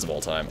favorite runs of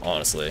all time,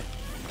 honestly.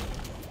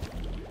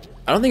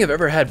 I don't think I've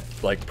ever had,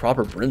 like,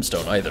 proper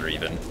brimstone either,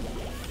 even.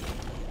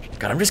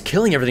 God, I'm just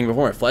killing everything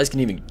before my flies can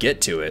even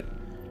get to it.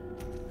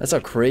 That's how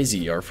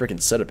crazy our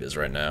freaking setup is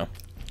right now.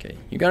 Okay,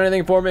 you got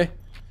anything for me?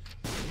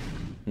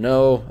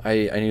 No,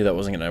 I knew that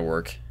wasn't gonna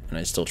work, and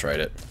I still tried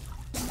it.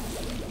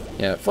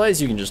 Yeah,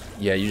 flies you can just,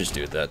 yeah, you just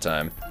do it that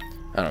time.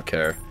 I don't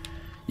care.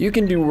 You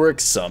can do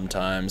work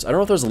sometimes. I don't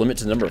know if there's a limit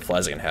to the number of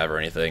flies I can have or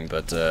anything,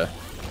 but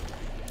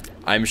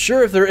I'm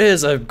sure if there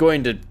is, I'm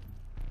going to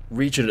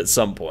reach it at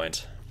some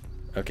point.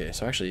 Okay,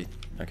 so actually,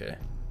 okay.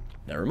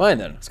 Never mind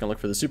then. I was gonna look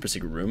for the super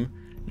secret room.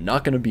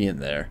 Not gonna be in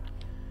there.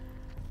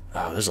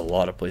 Oh, there's a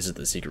lot of places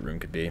the secret room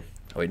could be.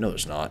 Oh wait, no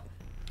there's not.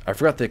 I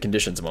forgot the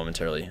conditions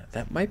momentarily.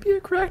 That might be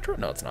a cracked rock.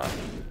 No, it's not.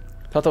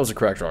 Thought that was a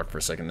cracked rock for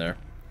a second there.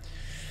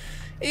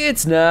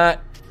 It's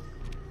not.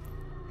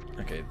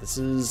 Okay, this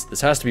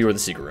has to be where the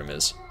secret room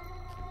is.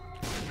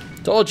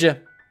 Told you.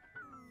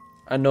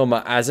 I know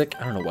my Isaac.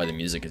 I don't know why the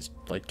music is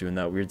like doing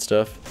that weird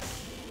stuff.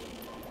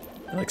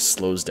 It like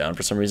slows down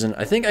for some reason.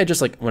 I think I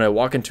just like when I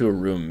walk into a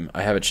room,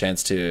 I have a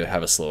chance to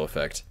have a slow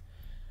effect.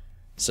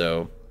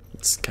 So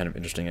it's kind of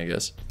interesting, I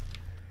guess.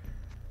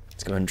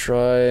 Let's go ahead and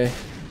try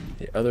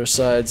the other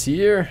sides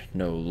here.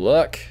 No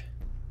luck.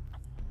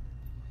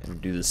 And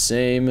do the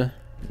same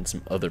in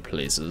some other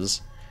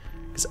places.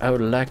 Because I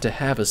would like to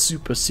have a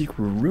super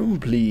secret room,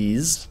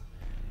 please.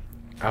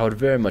 I would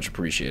very much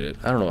appreciate it.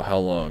 I don't know how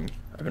long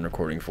I've been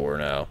recording for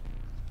now.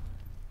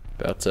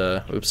 About,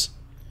 oops.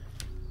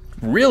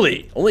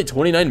 Really? Only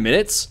 29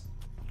 minutes?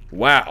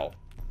 Wow.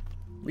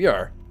 We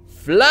are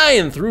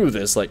flying through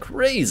this like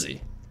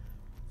crazy.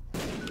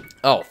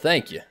 Oh,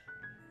 thank you.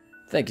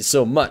 Thank you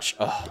so much.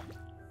 Oh,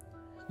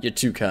 you're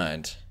too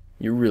kind.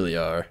 You really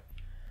are.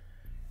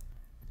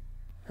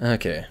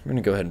 Okay, I'm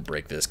gonna go ahead and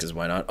break this, because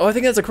why not? Oh, I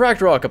think that's a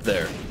cracked rock up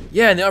there.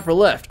 Yeah, in the upper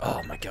left.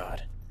 Oh my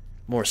god.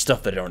 More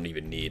stuff that I don't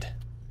even need.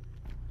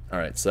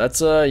 Alright, so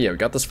that's, yeah, we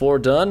got this floor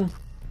done.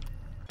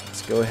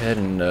 Let's go ahead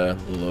and,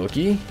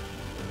 Loki.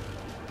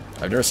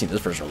 I've never seen this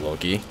version of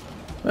Loki.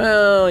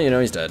 Well, you know,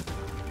 he's dead.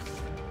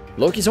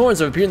 Loki's horns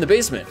have appeared in the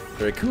basement.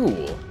 Very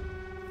cool.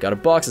 Got a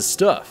box of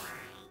stuff.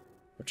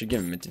 What you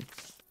giving me?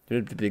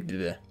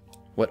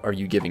 What are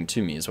you giving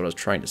to me is what I was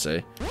trying to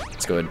say.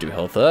 Let's go ahead and do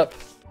health up.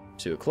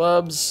 2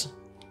 clubs.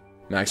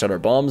 Max out our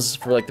bombs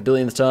for like the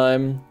billionth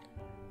time.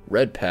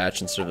 Red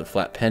patch instead of the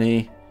flat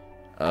penny.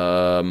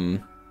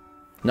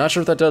 Not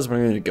sure what that does, but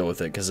I'm going to go with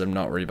it because I'm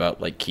not worried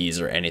about like keys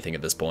or anything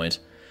at this point.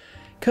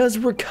 Because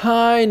we're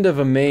kind of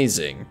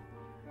amazing.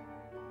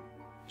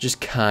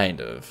 Just kind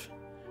of.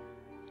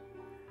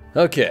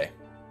 Okay.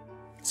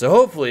 So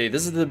hopefully,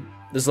 this is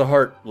the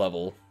heart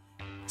level.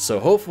 So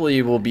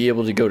hopefully we'll be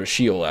able to go to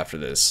Sheol after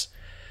this.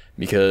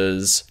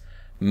 Because,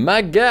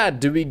 my god,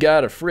 do we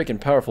got a freaking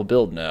powerful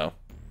build now.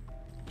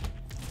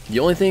 The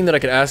only thing that I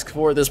could ask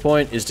for at this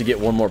point is to get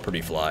one more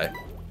pretty fly.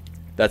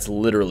 That's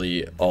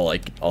literally all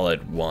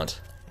I'd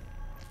want.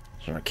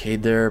 There's an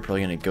arcade there,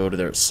 probably gonna go to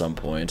there at some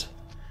point.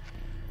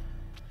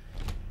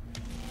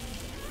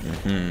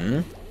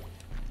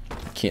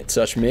 Can't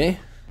touch me.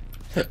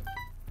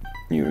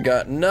 You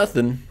got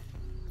nothing.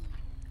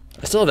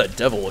 I still have that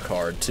devil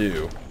card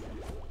too.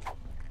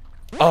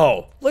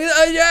 Oh, look at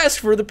that, I asked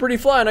for the pretty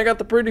fly and I got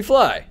the pretty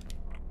fly.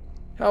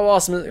 How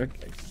awesome is it?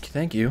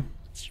 Thank you.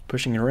 It's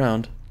pushing it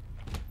around.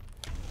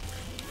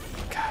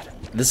 God,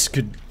 this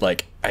could,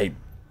 like, I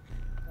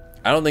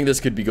don't think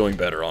this could be going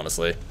better,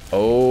 honestly.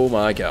 Oh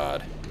my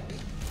god.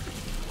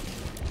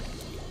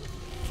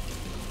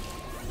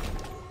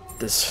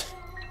 This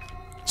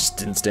just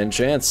didn't stand a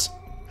chance.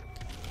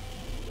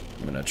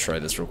 I'm gonna try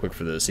this real quick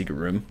for the secret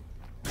room.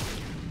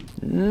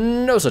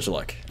 No such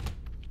luck.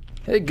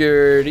 Hey,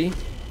 Gertie.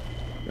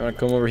 You wanna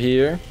come over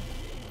here?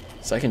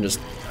 So I can just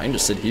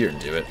sit here and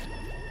do it.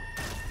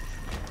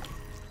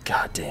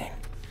 God dang.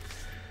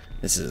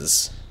 This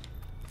is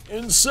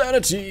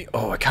insanity.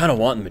 Oh, I kinda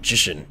want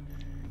Magician.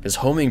 Because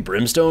homing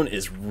brimstone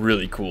is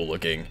really cool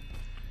looking.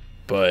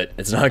 But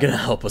it's not gonna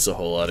help us a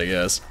whole lot, I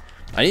guess.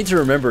 I need to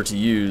remember to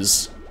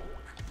use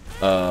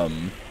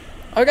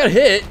I got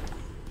hit.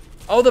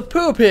 Oh, the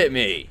poop hit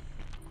me.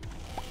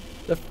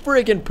 The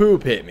freaking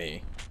poop hit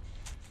me.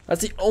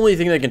 That's the only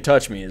thing that can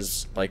touch me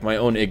is, like, my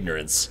own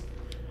ignorance.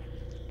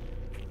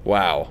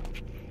 Wow.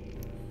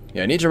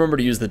 Yeah, I need to remember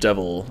to use the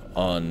devil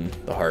on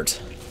the heart.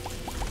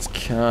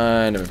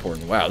 kind of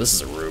important. Wow, this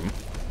is a room.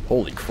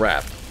 Holy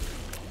crap.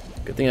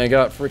 Good thing I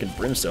got freaking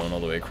brimstone all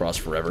the way across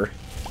forever.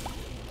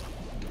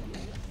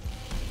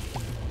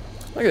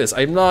 Look at this.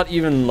 I'm not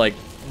even, like,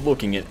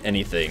 looking at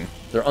anything.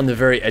 They're on the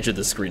very edge of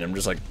the screen. I'm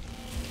just, like,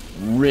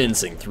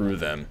 rinsing through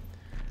them.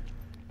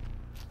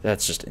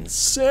 That's just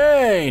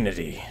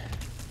insanity.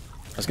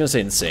 I was gonna say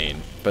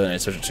insane, but then I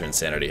switched it to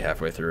insanity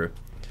halfway through.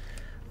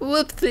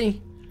 Whoopsie.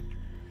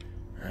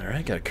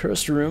 Alright, got a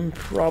cursed room.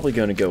 Probably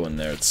gonna go in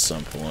there at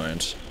some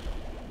point.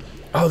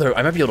 Oh, there,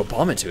 I might be able to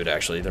bomb into it,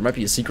 actually. There might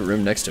be a secret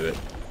room next to it.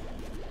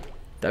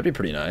 That'd be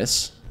pretty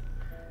nice.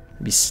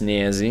 That'd be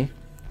snazzy.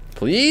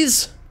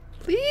 Please?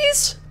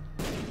 Please?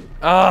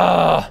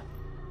 Ah!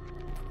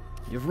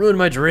 You've ruined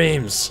my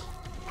dreams.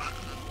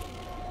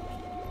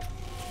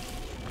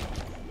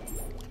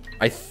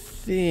 I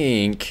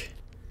think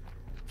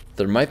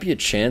there might be a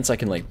chance I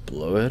can, like,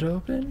 blow it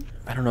open?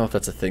 I don't know if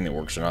that's a thing that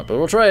works or not, but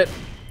we'll try it.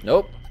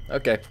 Nope.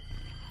 Okay.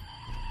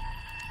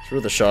 It's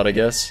worth a shot, I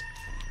guess.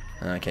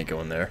 I can't go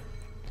in there.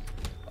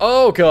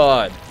 Oh,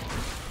 God!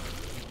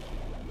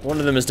 One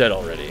of them is dead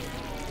already.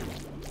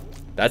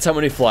 That's how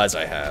many flies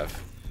I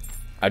have.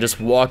 I just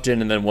walked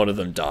in and then one of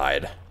them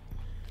died.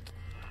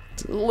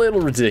 It's a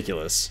little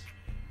ridiculous.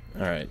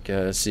 Alright,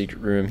 got a secret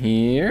room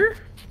here.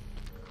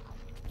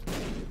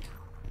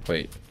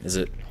 Wait, is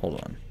it?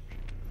 Hold on.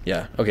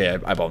 Yeah, okay,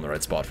 I bombed the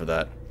right spot for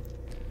that.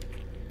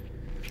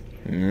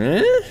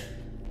 No?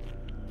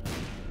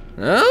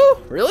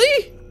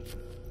 Really?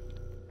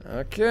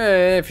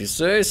 Okay, if you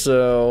say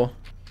so.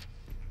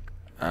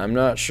 I'm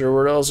not sure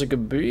where else it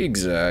could be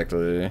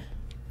exactly.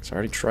 So I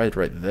already tried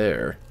right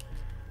there.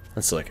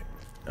 Let's look.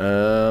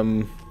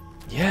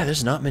 Yeah,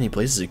 there's not many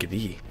places it could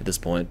be at this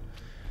point.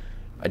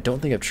 I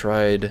don't think I've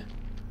tried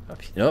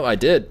up here. No, I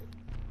did.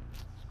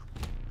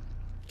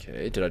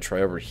 Okay, did I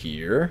try over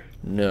here?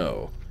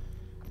 No.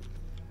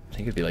 I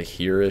think it'd be like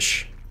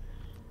here-ish.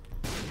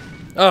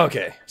 Oh,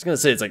 okay. I was gonna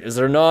say, it's like, is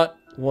there not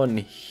one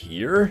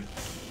here?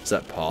 Is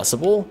that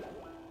possible?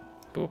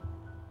 Boop.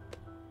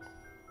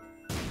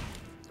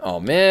 Oh,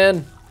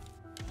 man.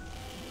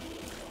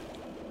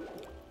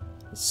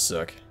 This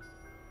suck.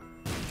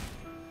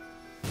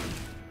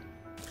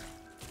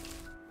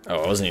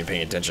 Oh, I wasn't even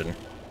paying attention.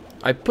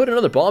 I put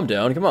another bomb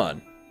down, come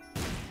on.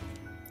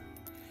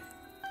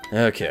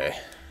 Okay.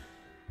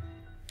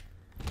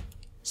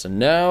 So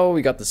now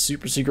we got the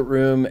super secret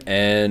room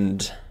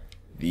and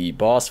the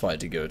boss fight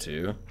to go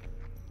to.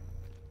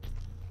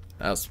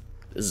 This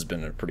has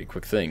been a pretty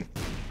quick thing.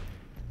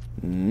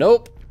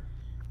 Nope.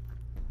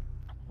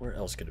 Where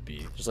else could it be?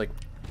 There's like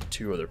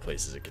 2 other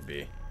places it could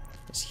be.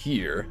 It's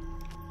here.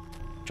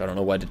 Which I don't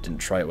know why I didn't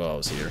try it while I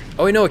was here.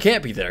 Oh, wait, no, it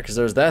can't be there because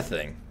there's that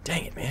thing.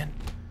 Dang it, man.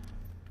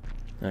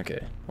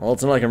 Okay. Well,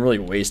 it's not like I'm really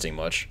wasting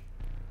much.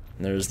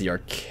 And there's the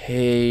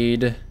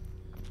arcade.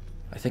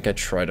 I think I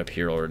tried up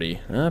here already.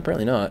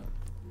 Apparently not.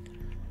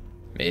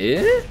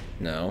 Eh?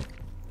 No.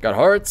 Got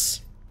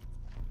hearts.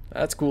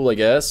 That's cool, I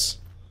guess.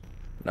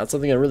 Not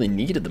something I really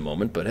need at the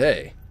moment, but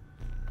hey.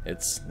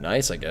 It's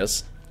nice, I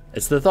guess.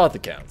 It's the thought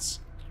that counts.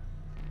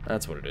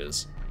 That's what it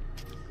is.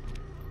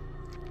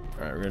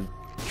 Alright, we're gonna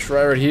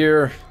try right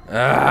here.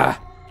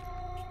 Ah!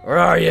 Where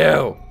are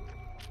you?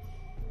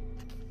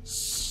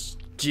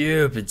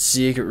 Stupid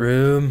secret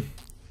room.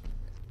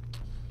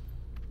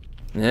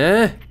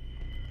 Eh?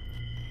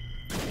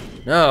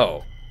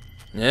 No.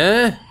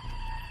 Eh?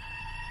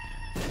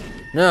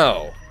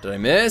 No. Did I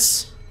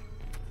miss?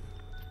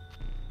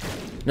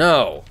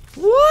 No.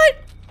 What?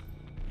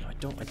 No, I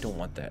don't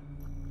want that.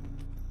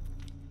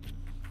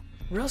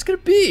 Where else could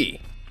it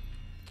be?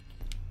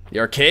 The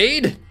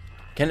arcade?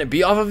 Can it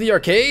be off of the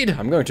arcade?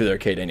 I'm going to the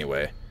arcade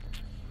anyway.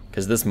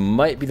 Because this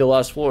might be the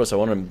last floor, so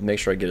I want to make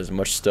sure I get as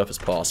much stuff as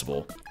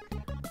possible.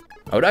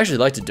 I would actually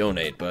like to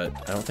donate, but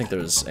I don't think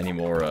there's any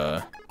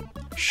more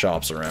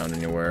shops around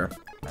anywhere.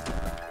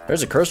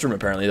 There's a curse room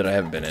apparently that I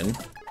haven't been in.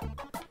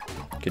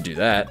 Could do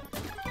that.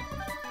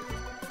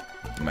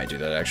 Might do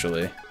that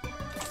actually.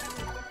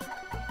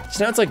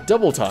 So now it's like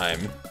double time.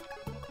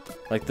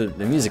 Like the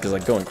music is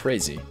like going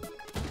crazy.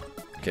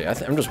 Okay,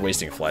 I'm just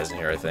wasting flies in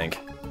here, I think.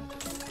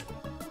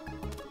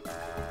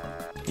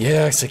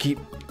 Yeah, cause I keep...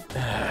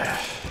 I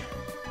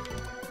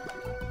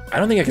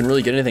don't think I can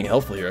really get anything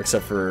helpful here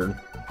except for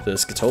the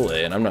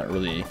Scatole, and I'm not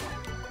really...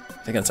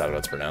 I think that's how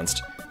it's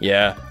pronounced.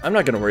 Yeah, I'm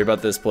not gonna worry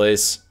about this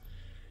place.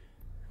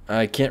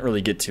 I can't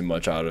really get too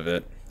much out of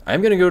it.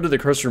 I'm gonna go to the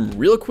curse room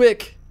real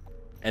quick,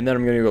 and then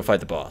I'm gonna go fight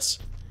the boss.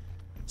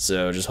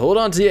 So just hold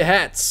on to your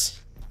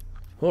hats.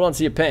 Hold on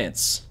to your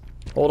pants.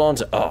 Hold on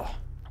to... Oh.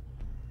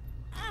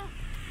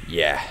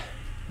 Yeah,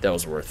 that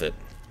was worth it.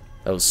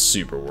 That was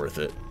super worth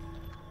it.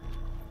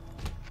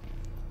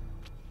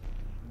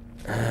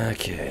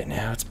 Okay,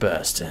 now it's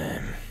boss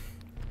time.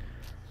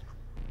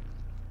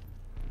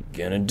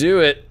 Gonna do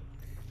it.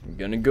 I'm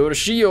gonna go to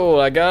Sheol,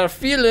 I got a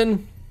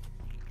feeling.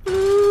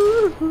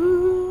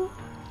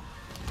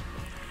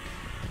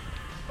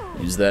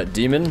 Use that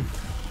demon.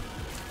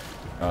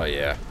 Oh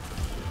yeah.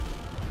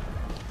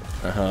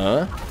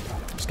 Uh-huh.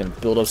 Just gonna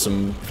build up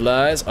some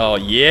flies. Oh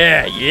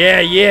yeah, yeah,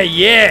 yeah,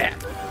 yeah!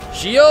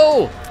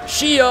 Shio!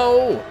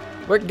 Shio!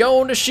 We're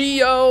going to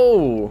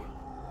Shio!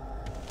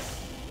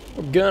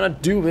 We're gonna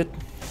do it.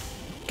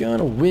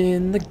 Gonna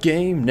win the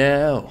game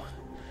now.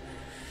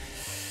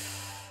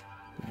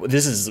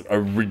 This is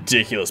a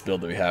ridiculous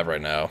build that we have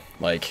right now.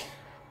 Like,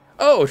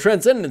 oh,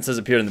 Transcendence has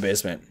appeared in the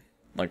basement.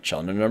 Like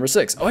challenge number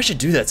 6. Oh, I should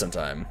do that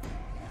sometime.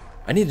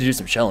 I need to do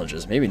some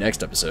challenges. Maybe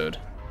next episode.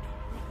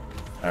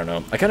 I don't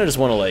know. I kind of just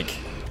want to like...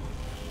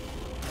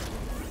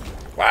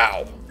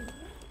 Wow.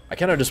 I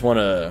kind of just want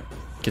to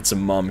get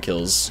some mom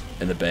kills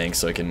in the bank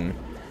so I can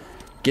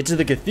get to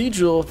the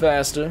cathedral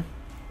faster.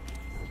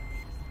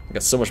 I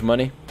got so much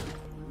money.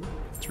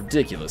 It's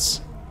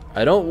ridiculous.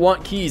 I don't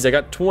want keys. I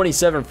got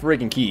 27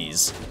 freaking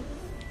keys.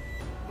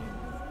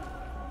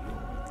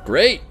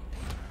 Great.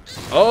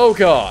 Oh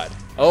god.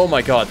 Oh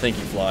my god, thank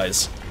you,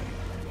 flies.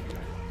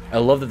 I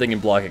love that they can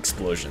block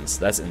explosions.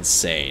 That's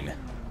insane.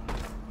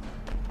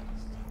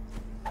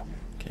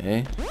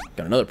 Okay.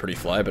 Got another pretty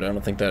fly, but I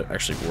don't think that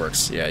actually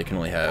works. Yeah, you can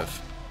only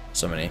have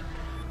so many.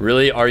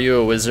 Really? Are you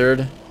a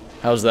wizard?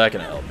 How's that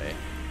gonna help me?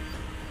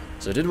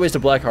 So I did waste a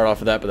black heart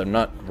off of that, but I'm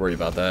not worried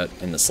about that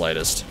in the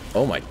slightest.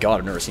 Oh my god,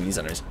 I've never seen these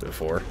enemies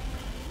before.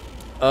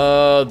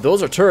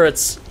 Those are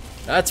turrets.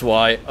 That's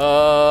why.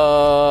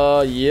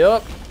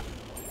 Yep.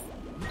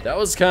 That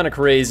was kind of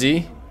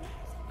crazy.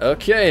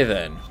 Okay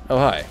then. Oh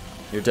hi.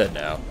 You're dead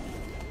now.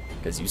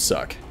 Because you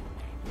suck.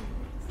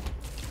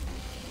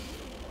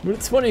 But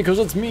it's funny because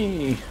it's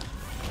me.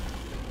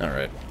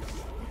 Alright.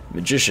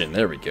 Magician,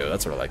 there we go.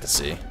 That's what I like to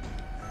see.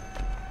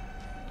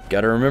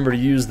 Gotta remember to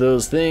use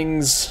those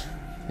things.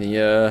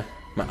 My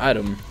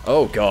item.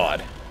 Oh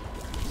god.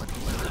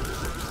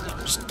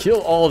 Just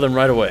kill all of them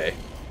right away.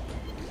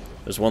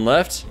 There's one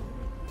left.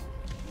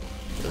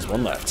 There's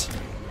one left.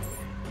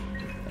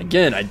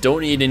 Again, I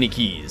don't need any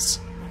keys.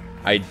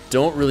 I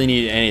don't really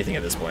need anything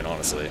at this point,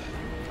 honestly.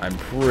 I'm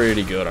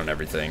pretty good on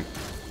everything.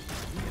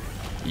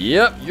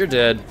 Yep, you're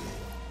dead.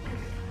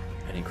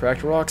 Any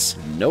cracked rocks?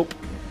 Nope.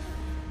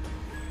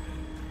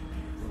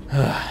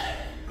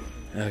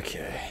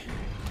 Okay.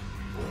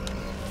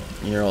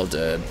 You're all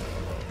dead.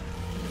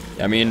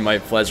 I mean, my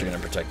flies are gonna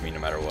protect me no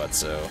matter what,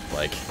 so,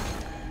 like...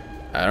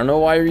 I don't know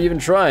why you're even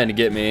trying to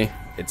get me.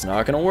 It's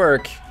not gonna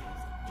work.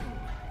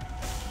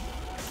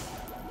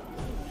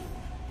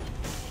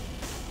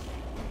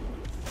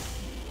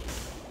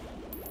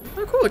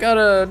 Oh, cool, I got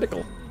a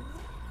nickel.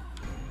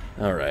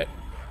 Alright.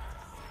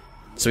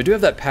 So we do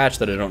have that patch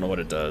that I don't know what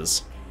it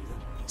does.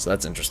 So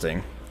that's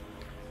interesting.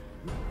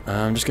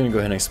 I'm just gonna go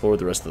ahead and explore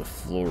the rest of the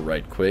floor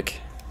right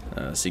quick.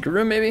 Secret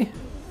room, maybe?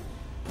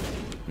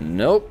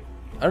 Nope.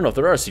 I don't know if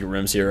there are secret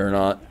rooms here or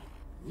not.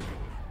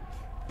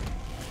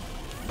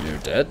 You're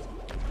dead.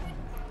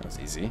 That was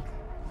easy.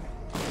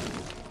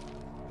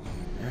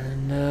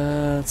 And,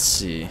 let's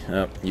see.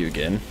 Oh, you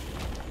again.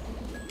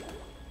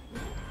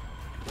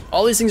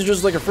 All these things are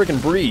just like a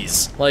freaking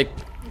breeze. Like,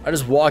 I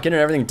just walk in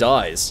and everything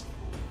dies.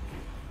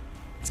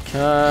 It's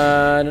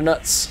kinda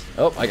nuts.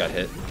 Oh, I got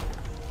hit.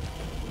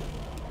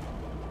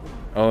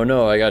 Oh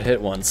no, I got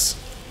hit once.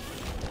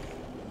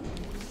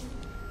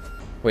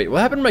 Wait,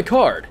 what happened to my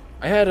card?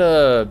 I had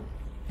a...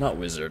 not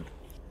wizard.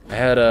 I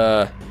had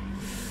a...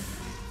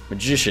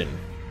 magician.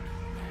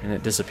 And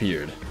it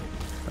disappeared.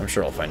 I'm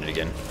sure I'll find it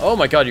again. Oh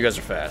my god, you guys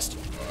are fast.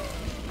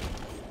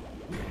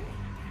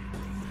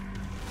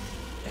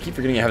 I keep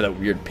forgetting I have that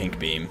weird pink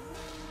beam.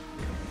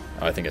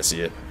 Oh, I think I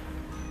see it.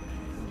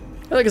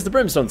 I think it's the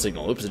brimstone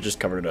signal. Oops, it just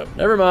covered it up.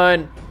 Never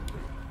mind.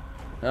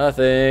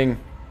 Nothing.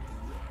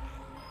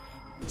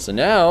 So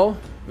now,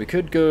 we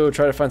could go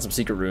try to find some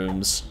secret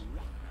rooms.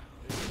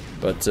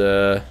 But,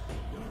 I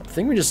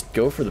think we just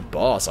go for the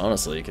boss,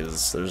 honestly,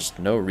 because there's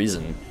no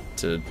reason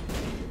to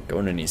go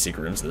into any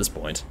secret rooms at this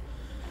point.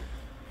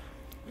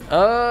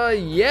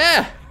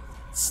 Yeah!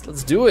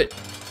 Let's do it.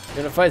 We're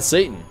gonna fight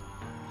Satan.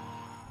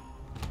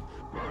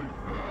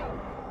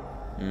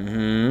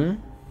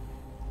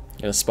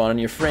 Gonna spawn on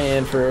your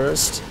friend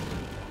first.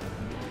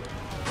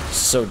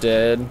 So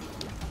dead.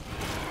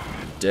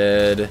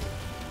 Dead.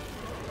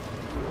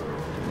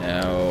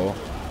 Now,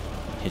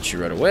 hit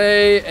you right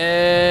away,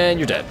 and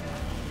you're dead.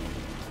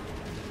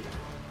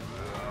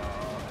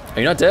 Are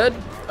you not dead?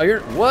 Oh,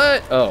 you're,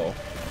 what? Oh.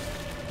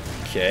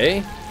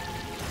 Okay.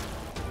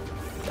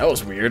 That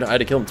was weird. I had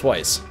to kill him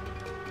twice.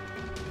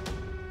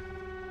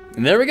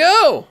 And there we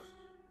go!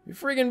 We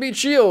freaking beat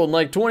Shio in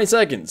like 20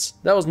 seconds.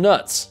 That was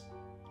nuts.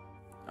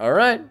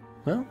 Alright,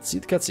 well, let's see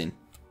the cutscene.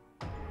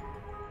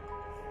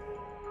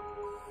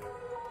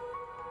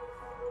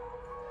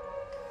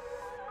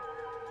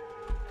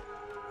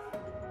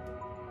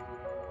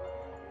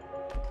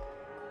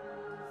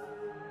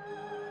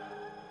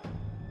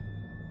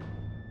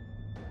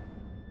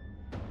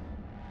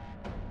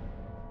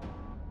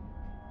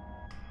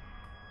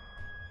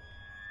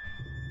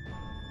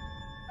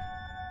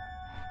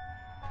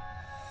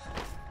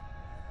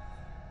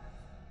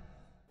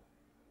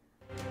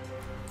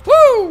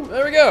 Woo!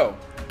 There we go.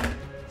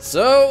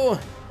 So,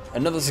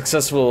 another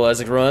successful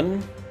Isaac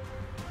run.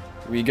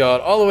 We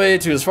got all the way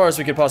to as far as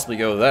we could possibly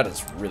go. That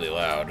is really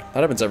loud.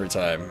 That happens every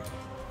time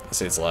I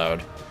say it's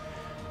loud.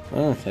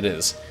 Oh, it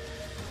is.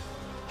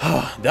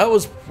 That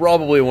was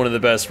probably one of the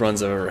best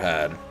runs I've ever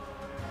had.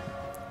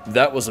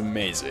 That was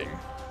amazing.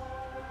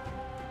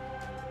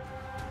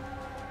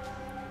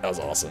 That was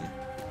awesome.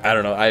 I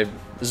don't know,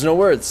 there's no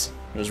words.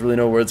 There's really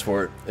no words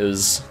for it. It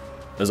was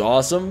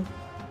awesome.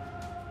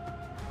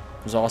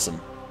 It was awesome.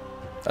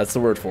 That's the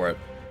word for it.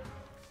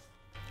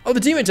 Oh, the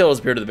teammate tail has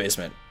appeared in the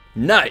basement.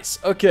 Nice,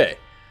 okay.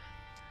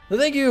 Well,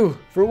 thank you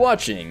for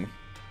watching.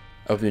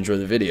 I hope you enjoyed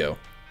the video.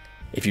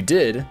 If you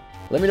did,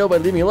 let me know by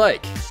leaving a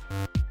like.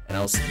 And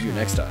I'll see you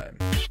next time.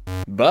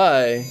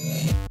 Bye.